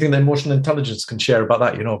anything that emotional intelligence can share about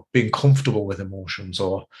that? Being comfortable with emotions,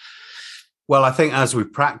 or? Well, I think as we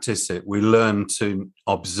practice it, we learn to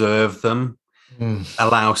observe them,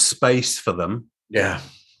 allow space for them. Yeah.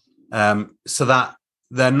 so that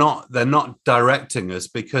they're not directing us,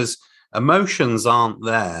 because emotions aren't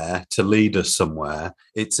there to lead us somewhere.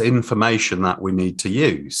 It's information that we need to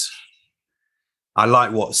use. I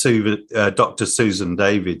like what Dr. Susan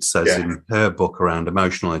David says in her book around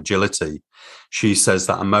emotional agility. She says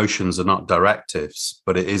that emotions are not directives,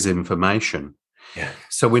 but it is information. Yeah.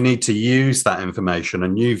 So we need to use that information.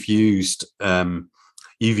 And you've used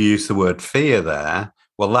the word fear there.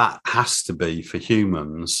 Well, that has to be, for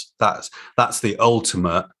humans, that's the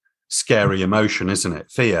ultimate scary emotion, isn't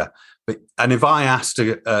it? Fear. And if I asked,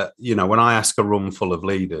 when I ask a room full of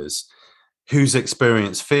leaders who's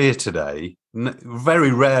experienced fear today,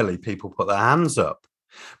 very rarely people put their hands up.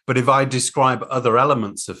 But if I describe other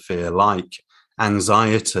elements of fear, like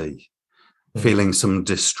anxiety, feeling some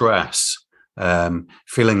distress,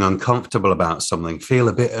 feeling uncomfortable about something, feel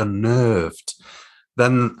a bit unnerved,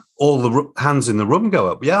 then all the hands in the room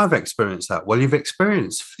go up. Yeah, I've experienced that. Well, you've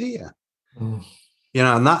experienced fear. And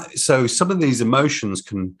that, so some of these emotions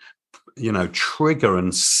can, trigger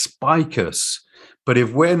and spike us. But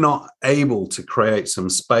if we're not able to create some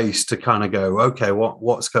space to kind of go, okay,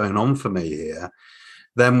 what's going on for me here,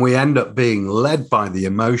 then we end up being led by the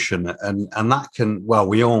emotion. And that can, well,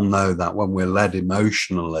 we all know that when we're led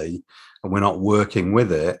emotionally and we're not working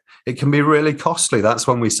with it, it can be really costly. That's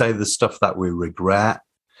when we say the stuff that we regret.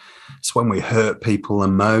 It's when we hurt people the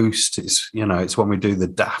most. It's when we do the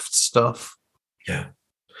daft stuff. Yeah.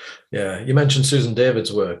 Yeah, you mentioned Susan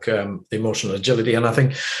David's work, the emotional agility, and I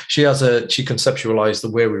think she conceptualized the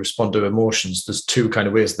way we respond to emotions. There's two kind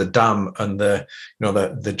of ways: the dam and the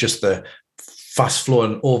fast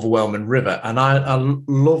flowing, overwhelming river. And I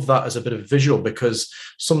love that as a bit of visual, because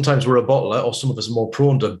sometimes we're a bottler, or some of us are more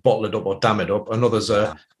prone to bottle it up or dam it up, and others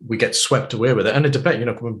we get swept away with it. And it depends,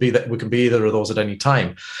 we can be either of those at any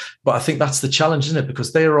time. But I think that's the challenge, isn't it?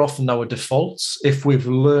 Because they are often our defaults. If we've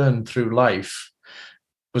learned through life,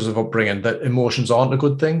 because of upbringing, that emotions aren't a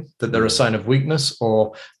good thing, that they're a sign of weakness,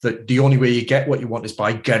 or that the only way you get what you want is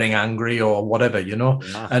by getting angry or whatever, Yeah.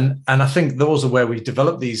 And I think those are where we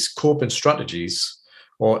develop these coping strategies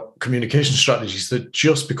or communication strategies that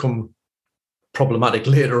just become problematic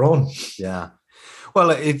later on. Yeah. Well,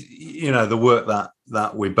 the work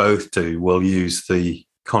that we both do will use the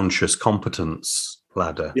conscious competence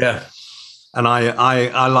ladder. Yeah. And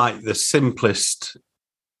I like the simplest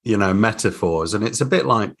metaphors, and it's a bit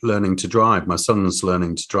like learning to drive. My son's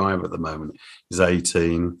learning to drive at the moment. He's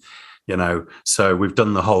 18, so we've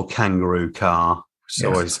done the whole kangaroo car.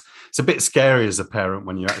 It's a bit scary as a parent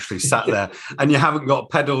when you actually sat there and you haven't got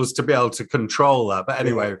pedals to be able to control that. But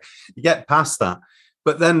anyway, you get past that.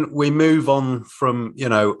 But then we move on from,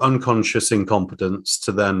 unconscious incompetence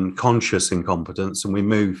to then conscious incompetence, and we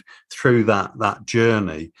move through that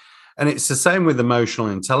journey. And it's the same with emotional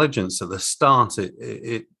intelligence. At the start,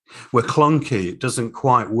 we're clunky. It doesn't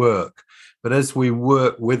quite work. But as we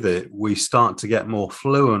work with it, we start to get more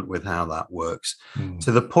fluent with how that works,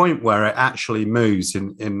 to the point where it actually moves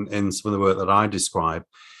in some of the work that I describe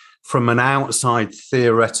from an outside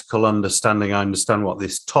theoretical understanding. I understand what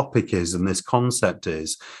this topic is and this concept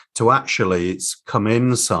is, to actually it's come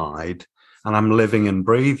inside and I'm living and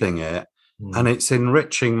breathing it, and it's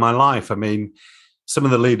enriching my life. I mean, some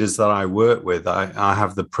of the leaders that I work with, I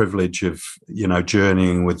have the privilege of,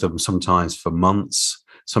 journeying with them sometimes for months,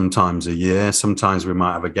 sometimes a year, sometimes we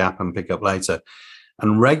might have a gap and pick up later.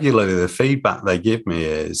 And regularly the feedback they give me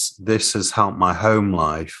is, this has helped my home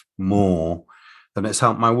life more than it's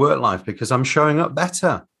helped my work life, because I'm showing up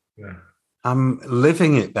better. Yeah. I'm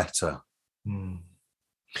living it better.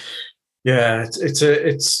 Yeah, it's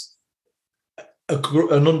an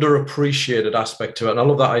underappreciated aspect to it. And I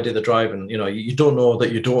love that idea of driving. You don't know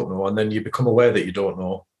that you don't know, and then you become aware that you don't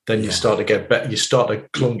know. Then you start to get better. You start to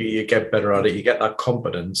clunky. You get better at it. You get that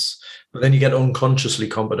competence, but then you get unconsciously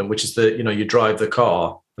competent, which is you drive the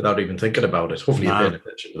car without even thinking about it. Hopefully you're paying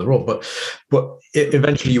attention to the road, but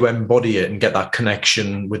eventually you embody it and get that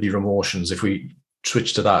connection with your emotions. If we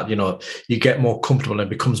switch to that, you get more comfortable and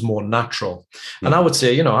it becomes more natural. And I would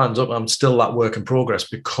say, hands up, I'm still that work in progress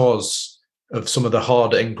because of some of the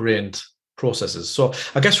hard ingrained processes. So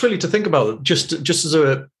I guess really to think about it, just as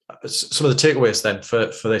some of the takeaways then for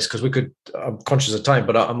this, because I'm conscious of time,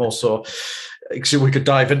 but I'm also, we could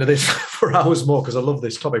dive into this for hours more because I love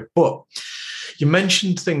this topic. But you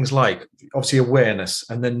mentioned things like obviously awareness,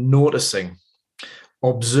 and then noticing,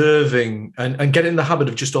 observing, and getting in the habit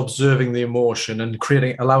of just observing the emotion and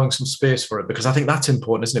allowing some space for it, because I think that's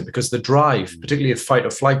important, isn't it? Because the drive, particularly if fight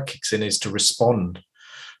or flight kicks in, is to respond,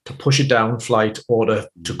 to push it down, flight, or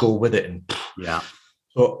to go with it. And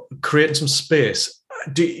so creating some space.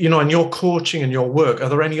 do you know, in your coaching and your work, are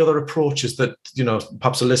there any other approaches that, you know,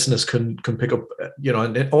 perhaps the listeners can pick up, you know,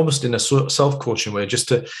 and almost in a self-coaching way, just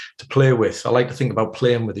to play with? I like to think about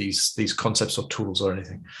playing with these concepts or tools or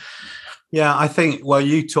anything. Yeah, I think, well,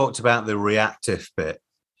 you talked about the reactive bit,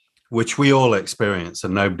 which we all experience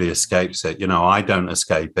and nobody escapes it. You know, I don't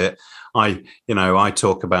escape it. I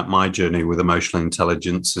talk about my journey with emotional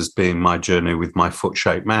intelligence as being my journey with my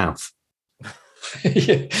foot-shaped mouth.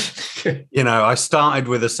 You know, I started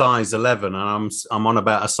with a size 11 and I'm on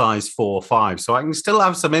about a size 4 or 5. So I can still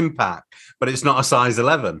have some impact, but it's not a size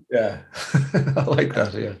 11. Yeah. I like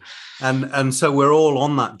that. Yeah. And so we're all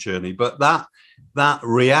on that journey, but that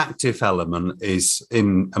reactive element is,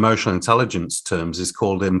 in emotional intelligence terms, is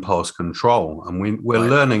called impulse control. And we're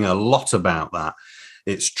learning a lot about that.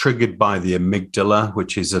 It's triggered by the amygdala,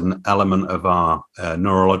 which is an element of our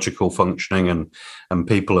neurological functioning, and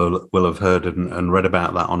people will have heard and read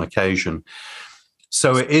about that on occasion.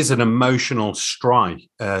 So it is an emotional spike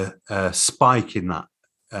in that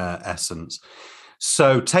essence.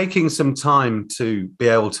 So taking some time to be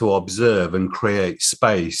able to observe and create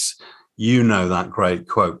space. You know that great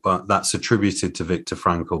quote, but that's attributed to Viktor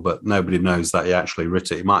Frankl, but nobody knows that he actually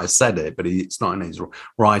wrote it. He might have said it, but it's not in his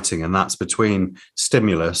writing. And that's between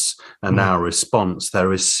stimulus and our response.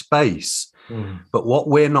 There is space. But what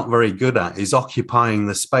we're not very good at is occupying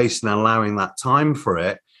the space and allowing that time for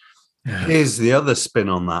it. Yeah. Here's the other spin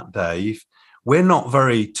on that, Dave. We're not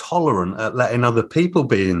very tolerant at letting other people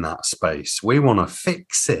be in that space. We want to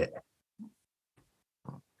fix it.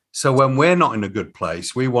 So when we're not in a good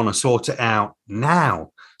place, we want to sort it out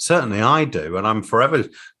now. Certainly I do. And I'm forever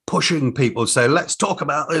pushing people to say, let's talk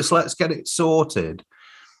about this. Let's get it sorted.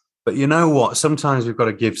 But you know what? Sometimes we've got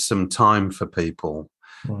to give some time for people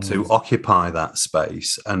to occupy that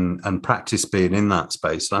space and practice being in that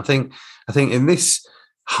space. And I think in this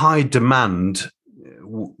high demand,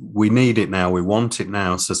 we need it now, we want it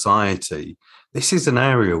now, society, this is an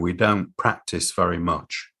area we don't practice very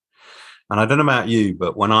much. And I don't know about you,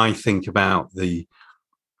 but when I think about the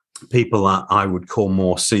people that I would call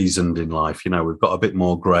more seasoned in life, you know, we've got a bit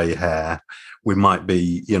more grey hair, we might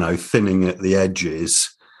be, you know, thinning at the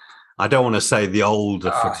edges. I don't want to say the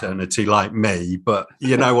older fraternity like me, but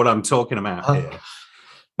you know what I'm talking about here.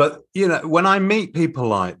 But, you know, when I meet people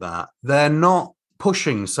like that, they're not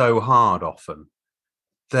pushing so hard often.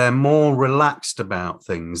 They're more relaxed about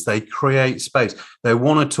things. They create space. They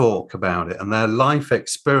want to talk about it. And their life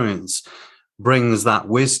experience brings that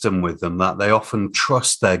wisdom with them that they often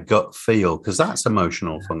trust their gut feel, because that's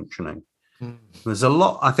emotional functioning. There's a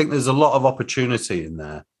lot, I think there's a lot of opportunity in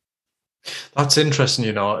there. That's interesting,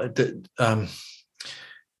 you know,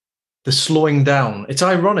 the slowing down. It's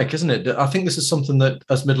ironic, isn't it? I think this is something that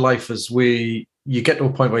as midlifers, you get to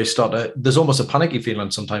a point where you start there's almost a panicky feeling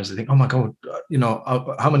sometimes. You think, oh my God, you know,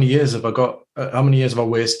 how many years have I got? How many years have I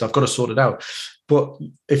wasted? I've got to sort it out. But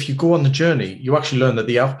if you go on the journey, you actually learn that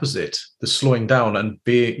the opposite, the slowing down and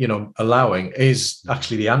allowing, is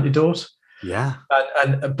actually the antidote. Yeah.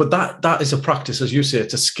 But that is a practice, as you say.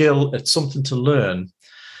 It's a skill. It's something to learn.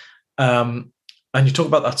 And you talk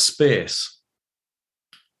about that space.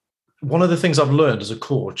 One of the things I've learned as a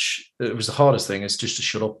coach, it was the hardest thing, is just to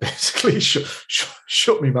shut up, basically,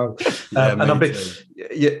 shut me mouth.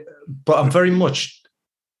 But I'm very much,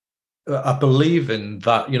 I believe in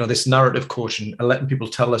that, you know, this narrative coaching and letting people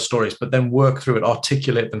tell their stories, but then work through it,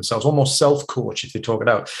 articulate themselves, almost self-coach if you talk it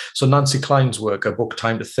out. So Nancy Klein's work, her book,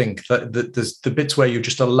 Time to Think, that there's the bits where you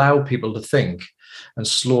just allow people to think and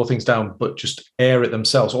slow things down, but just air it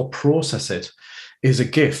themselves or process it, is a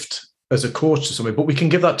gift as a coach to somebody. But we can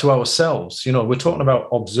give that to ourselves. You know, we're talking about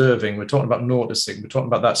observing, we're talking about noticing, we're talking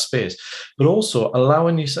about that space, but also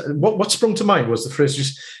allowing you. What sprung to mind was the phrase,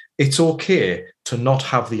 just, it's okay to not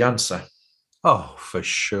have the answer. Oh, for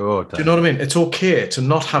sure. Do you know what I mean? It's okay to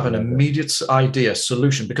not have an immediate idea,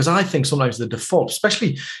 solution, because I think sometimes the default,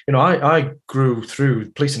 especially, you know, I grew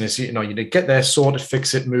through policing is, you know, you get there, sort it,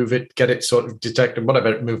 fix it, move it, get it sort of detected,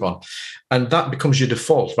 whatever, move on. And that becomes your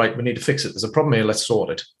default, right? We need to fix it. There's a problem here, let's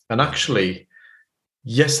sort it. And actually,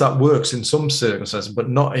 yes, that works in some circumstances, but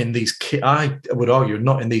not in these key, I would argue,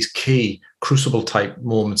 not in these key crucible type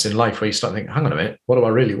moments in life where you start thinking, hang on a minute, what do I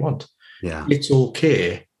really want? Yeah. It's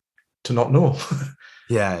okay to not know.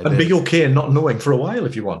 Yeah. And be okay in not knowing for a while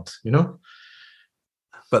if you want, you know?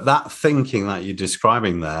 But that thinking that you're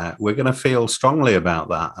describing there, we're going to feel strongly about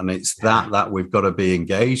that. And it's that we've got to be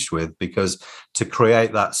engaged with, because to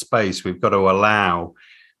create that space, we've got to allow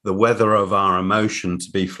the weather of our emotion to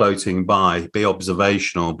be floating by, be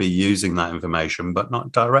observational, be using that information, but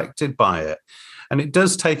not directed by it. And it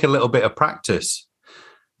does take a little bit of practice.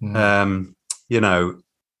 You know,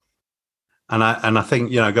 I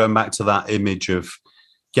think, going back to that image of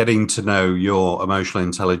getting to know your emotional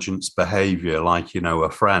intelligence behavior, like, a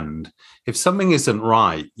friend, if something isn't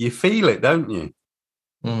right, you feel it, don't you?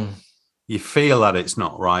 Mm. You feel that it's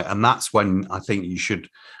not right. And that's when I think you should,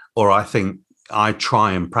 or I think I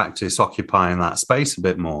try and practice occupying that space a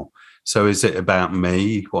bit more. So is it about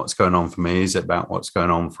me? What's going on for me? Is it about what's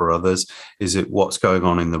going on for others? Is it what's going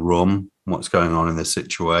on in the room? What's going on in the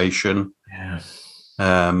situation? Yeah.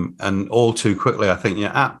 And all too quickly, I think,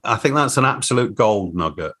 I think that's an absolute gold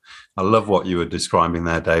nugget. I love what you were describing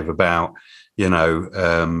there, Dave, about,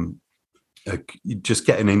 just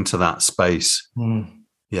getting into that space. Mm.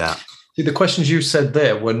 Yeah. See, the questions you said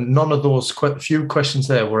there were none of those few questions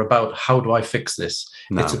there were about how do I fix this?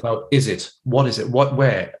 No. It's about, is it? What is it? What,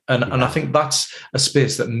 where? And I think that's a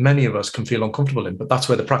space that many of us can feel uncomfortable in, but that's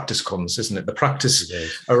where the practice comes, isn't it? The practice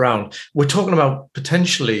around, we're talking about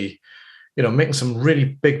potentially, making some really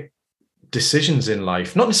big decisions in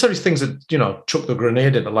life, not necessarily things that, chuck the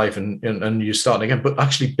grenade into life and you start again, but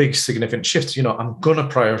actually big significant shifts. I'm going to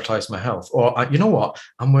prioritize my health, or you know what,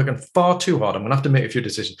 I'm working far too hard, I'm going to have to make a few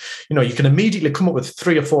decisions. You can immediately come up with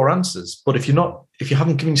 3 or 4 answers, but if you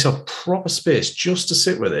haven't given yourself proper space just to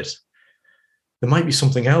sit with it, there might be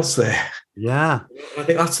something else there. Yeah. I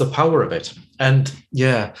think that's the power of it. And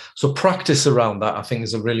so practice around that, I think,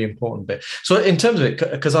 is a really important bit. So in terms of it,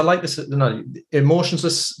 because I like this,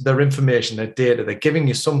 emotions, they're information, they're data, they're giving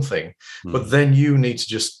you something, but then you need to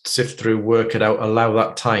just sift through, work it out, allow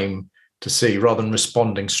that time to see rather than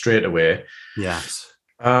responding straight away. Yes.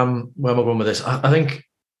 Where am I going with this? I think,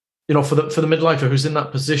 for the midlifer who's in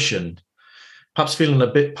that position, perhaps feeling a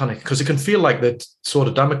bit panicked, because it can feel like the sort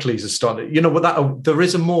of Damocles is starting. With that, there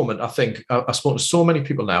is a moment, I think, I've spoken to so many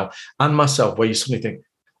people now and myself, where you suddenly think,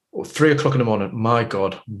 3 o'clock in the morning, my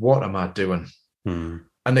God, what am I doing? And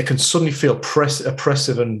they can suddenly feel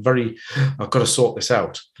oppressive and very, I've got to sort this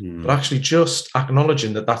out. But actually just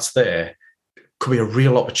acknowledging that that's there could be a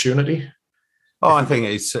real opportunity. Oh, I think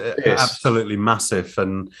it's absolutely massive.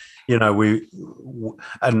 And,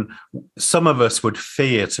 and some of us would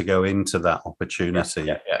fear to go into that opportunity.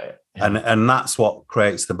 Yeah. And that's what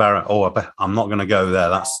creates the barrier. Oh, I'm not going to go there.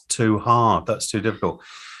 That's too hard. That's too difficult.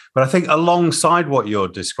 But I think alongside what you're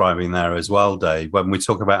describing there as well, Dave, when we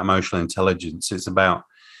talk about emotional intelligence, it's about,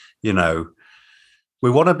 we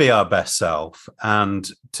want to be our best self. And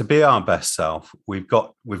to be our best self, we've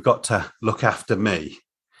got to look after me.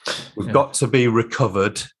 We've got to be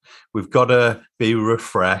recovered. We've got to be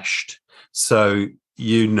refreshed. So,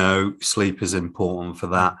 sleep is important for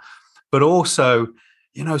that. But also,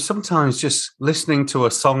 sometimes just listening to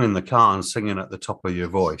a song in the car and singing at the top of your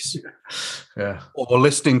voice. Yeah. Or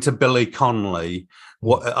listening to Billy Connolly.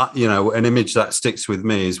 An image that sticks with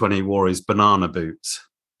me is when he wore his banana boots.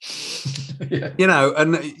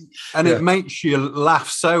 It makes you laugh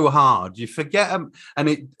so hard you forget them,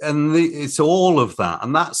 it's all of that,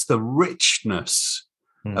 and that's the richness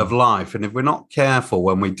of life. And if we're not careful,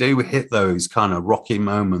 when we do hit those kind of rocky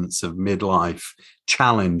moments of midlife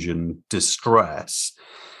challenge and distress,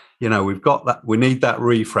 we've got that, we need that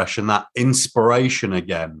refresh and that inspiration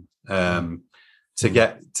again to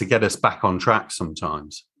get us back on track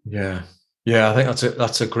sometimes. Yeah, I think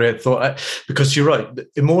that's a great thought, because you're right.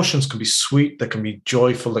 Emotions can be sweet, they can be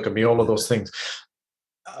joyful, they can be all of those things,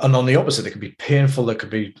 and on the opposite, they can be painful. There could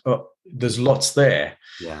be there's lots there.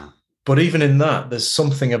 Yeah. But even in that, there's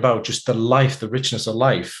something about just the richness of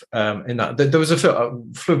life. In that, there was a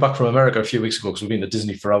film. I flew back from America a few weeks ago because we've been to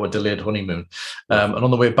Disney for our delayed honeymoon, and on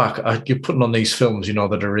the way back, you're putting on these films,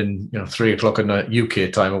 that are in 3 o'clock in the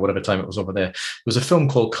UK time or whatever time it was over there. There was a film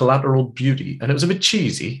called Collateral Beauty, and it was a bit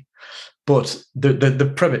cheesy. But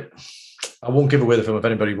the premise, I won't give away the film if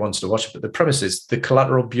anybody wants to watch it, but the premise is the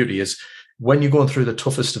collateral beauty is when you're going through the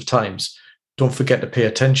toughest of times, don't forget to pay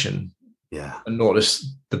attention and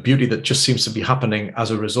notice the beauty that just seems to be happening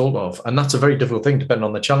as a result of. And that's a very difficult thing depending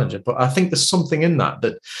on the challenge. But I think there's something in that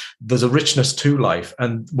there's a richness to life,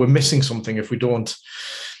 and we're missing something if we don't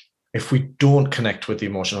connect with the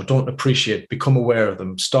emotion or don't appreciate, become aware of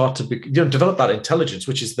them, start to develop that intelligence,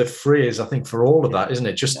 which is the phrase, I think, for all of that, isn't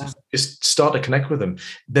it? Just start to connect with them.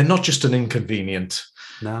 They're not just an inconvenient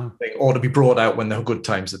thing or to be brought out when the good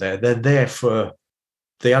times are there. They're there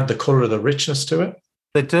they add the color of the richness to it.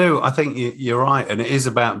 They do. I think you're right. And it is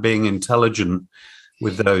about being intelligent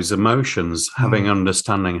with those emotions, having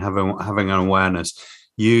understanding, having an awareness,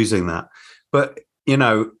 using that. But,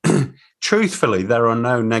 truthfully, there are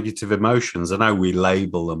no negative emotions. I know we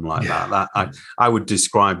label them like that. I would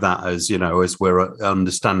describe that as, as we're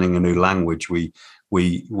understanding a new language, we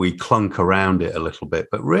clunk around it a little bit.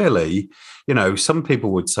 But really, some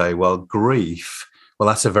people would say, well, grief, well,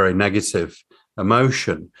 that's a very negative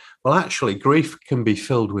emotion. Well, actually, grief can be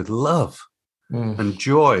filled with love and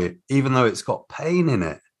joy, even though it's got pain in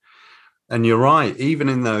it. And you're right, even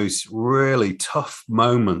in those really tough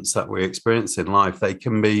moments that we experience in life, they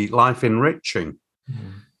can be life enriching.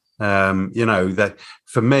 That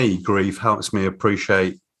for me, grief helps me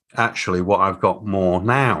appreciate actually what I've got more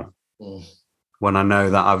now when I know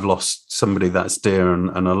that I've lost somebody that's dear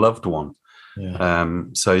and a loved one.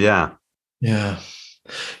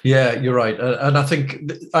 Yeah, you're right, and I think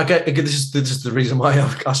this is the reason why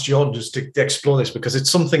I've asked you on, just to explore this, because it's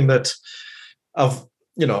something that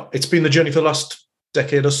it's been the journey for the last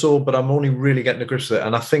decade or so, but I'm only really getting to grips with it,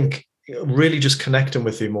 and I think really just connecting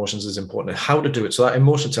with the emotions is important, and how to do it. So that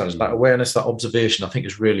emotion intelligence, that awareness, that observation, I think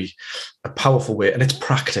is really a powerful way, and it's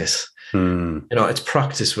practice. It's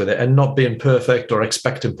practice with it, and not being perfect or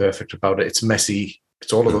expecting perfect about it. It's messy.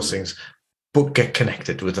 It's all of those things. But get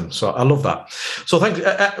connected with them. So I love that. So thanks.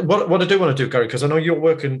 What I do want to do, Gary, because I know you're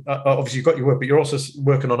working, obviously you've got your work, but you're also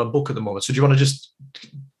working on a book at the moment. So do you want to just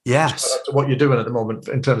what you're doing at the moment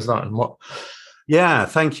in terms of that and what? Yeah,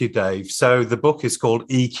 thank you, Dave. So the book is called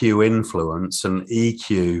EQ Influence, and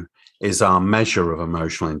EQ is our measure of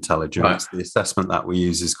emotional intelligence. Right. The assessment that we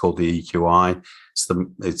use is called the EQI. It's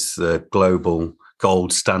the global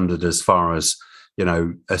gold standard as far as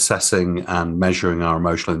assessing and measuring our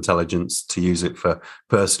emotional intelligence, to use it for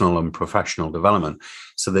personal and professional development.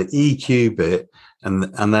 So the EQ bit and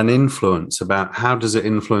then influence, about how does it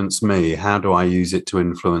influence me? How do I use it to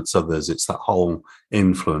influence others? It's that whole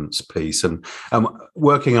influence piece. And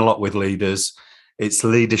working a lot with leaders, it's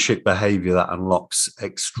leadership behavior that unlocks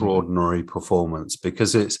extraordinary performance,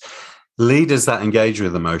 because it's leaders that engage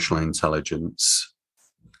with emotional intelligence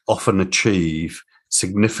often achieve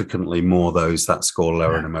significantly more those that score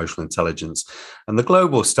lower in emotional intelligence. And the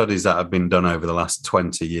global studies that have been done over the last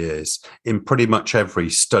 20 years, in pretty much every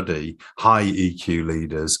study, high EQ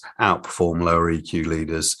leaders outperform lower EQ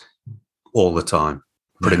leaders all the time,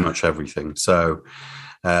 pretty much everything. So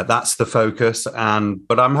that's the focus.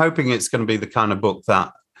 But I'm hoping it's going to be the kind of book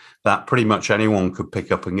that pretty much anyone could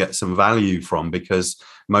pick up and get some value from, because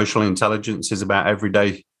emotional intelligence is about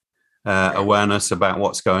everyday awareness about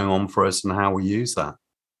what's going on for us and how we use that.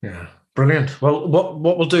 Yeah, brilliant. Well,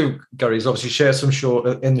 what we'll do, Gary, is obviously share some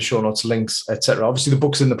in the show notes, links, etc. Obviously, the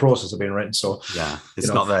book's in the process of being written, so it's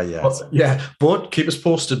not there yet. But keep us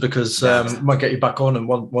posted, because might get you back on and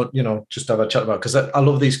want just have a chat about, because I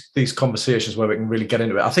love these conversations where we can really get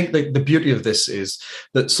into it. I think the beauty of this is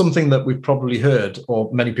that something that we've probably heard, or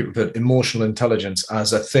many people have heard, emotional intelligence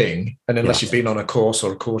as a thing, and unless you've been on a course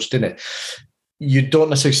or coached in it, you don't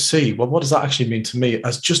necessarily see, well, what does that actually mean to me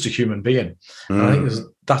as just a human being? And I think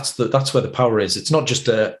that's where the power is. It's not just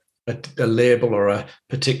a label or a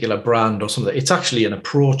particular brand or something. It's actually an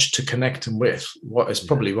approach to connecting with what is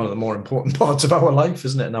probably one of the more important parts of our life,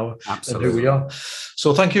 isn't it? And who we are.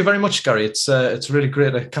 So thank you very much, Gary. It's really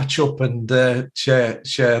great to catch up and share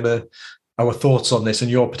our thoughts on this and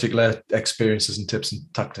your particular experiences and tips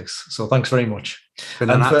and tactics. So thanks very much. It's been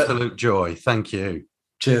an absolute joy. Thank you.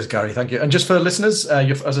 Cheers, Gary. Thank you. And just for listeners,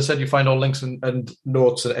 as I said, you find all links and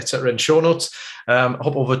notes, etc., in show notes.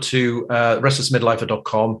 Hop over to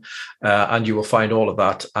restlessmidlifer.com and you will find all of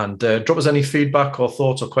that. And drop us any feedback or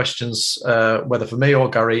thoughts or questions, whether for me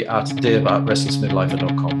or Gary, at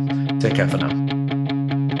dave@restlessmidlifer.com. Take care for now.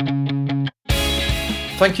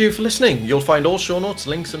 Thank you for listening. You'll find all show notes,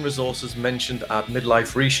 links and resources mentioned at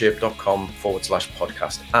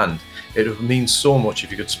midlifereshape.com/podcast. And it would mean so much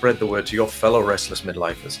if you could spread the word to your fellow restless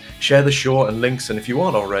midlifers. Share the show and links, and if you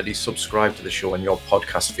aren't already, subscribe to the show in your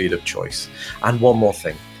podcast feed of choice. And one more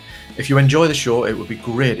thing. If you enjoy the show, it would be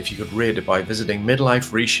great if you could rate it by visiting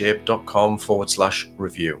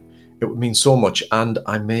midlifereshape.com/review. It would mean so much, and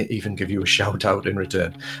I may even give you a shout out in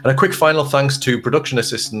return. And a quick final thanks to production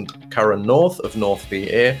assistant Karen North of North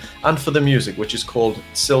VA, and for the music, which is called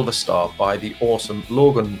Silver Star by the awesome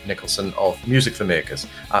Logan Nicholson of Music for Makers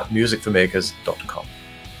at musicformakers.com.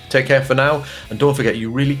 Take care for now, and don't forget, you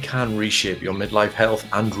really can reshape your midlife health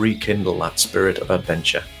and rekindle that spirit of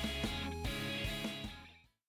adventure.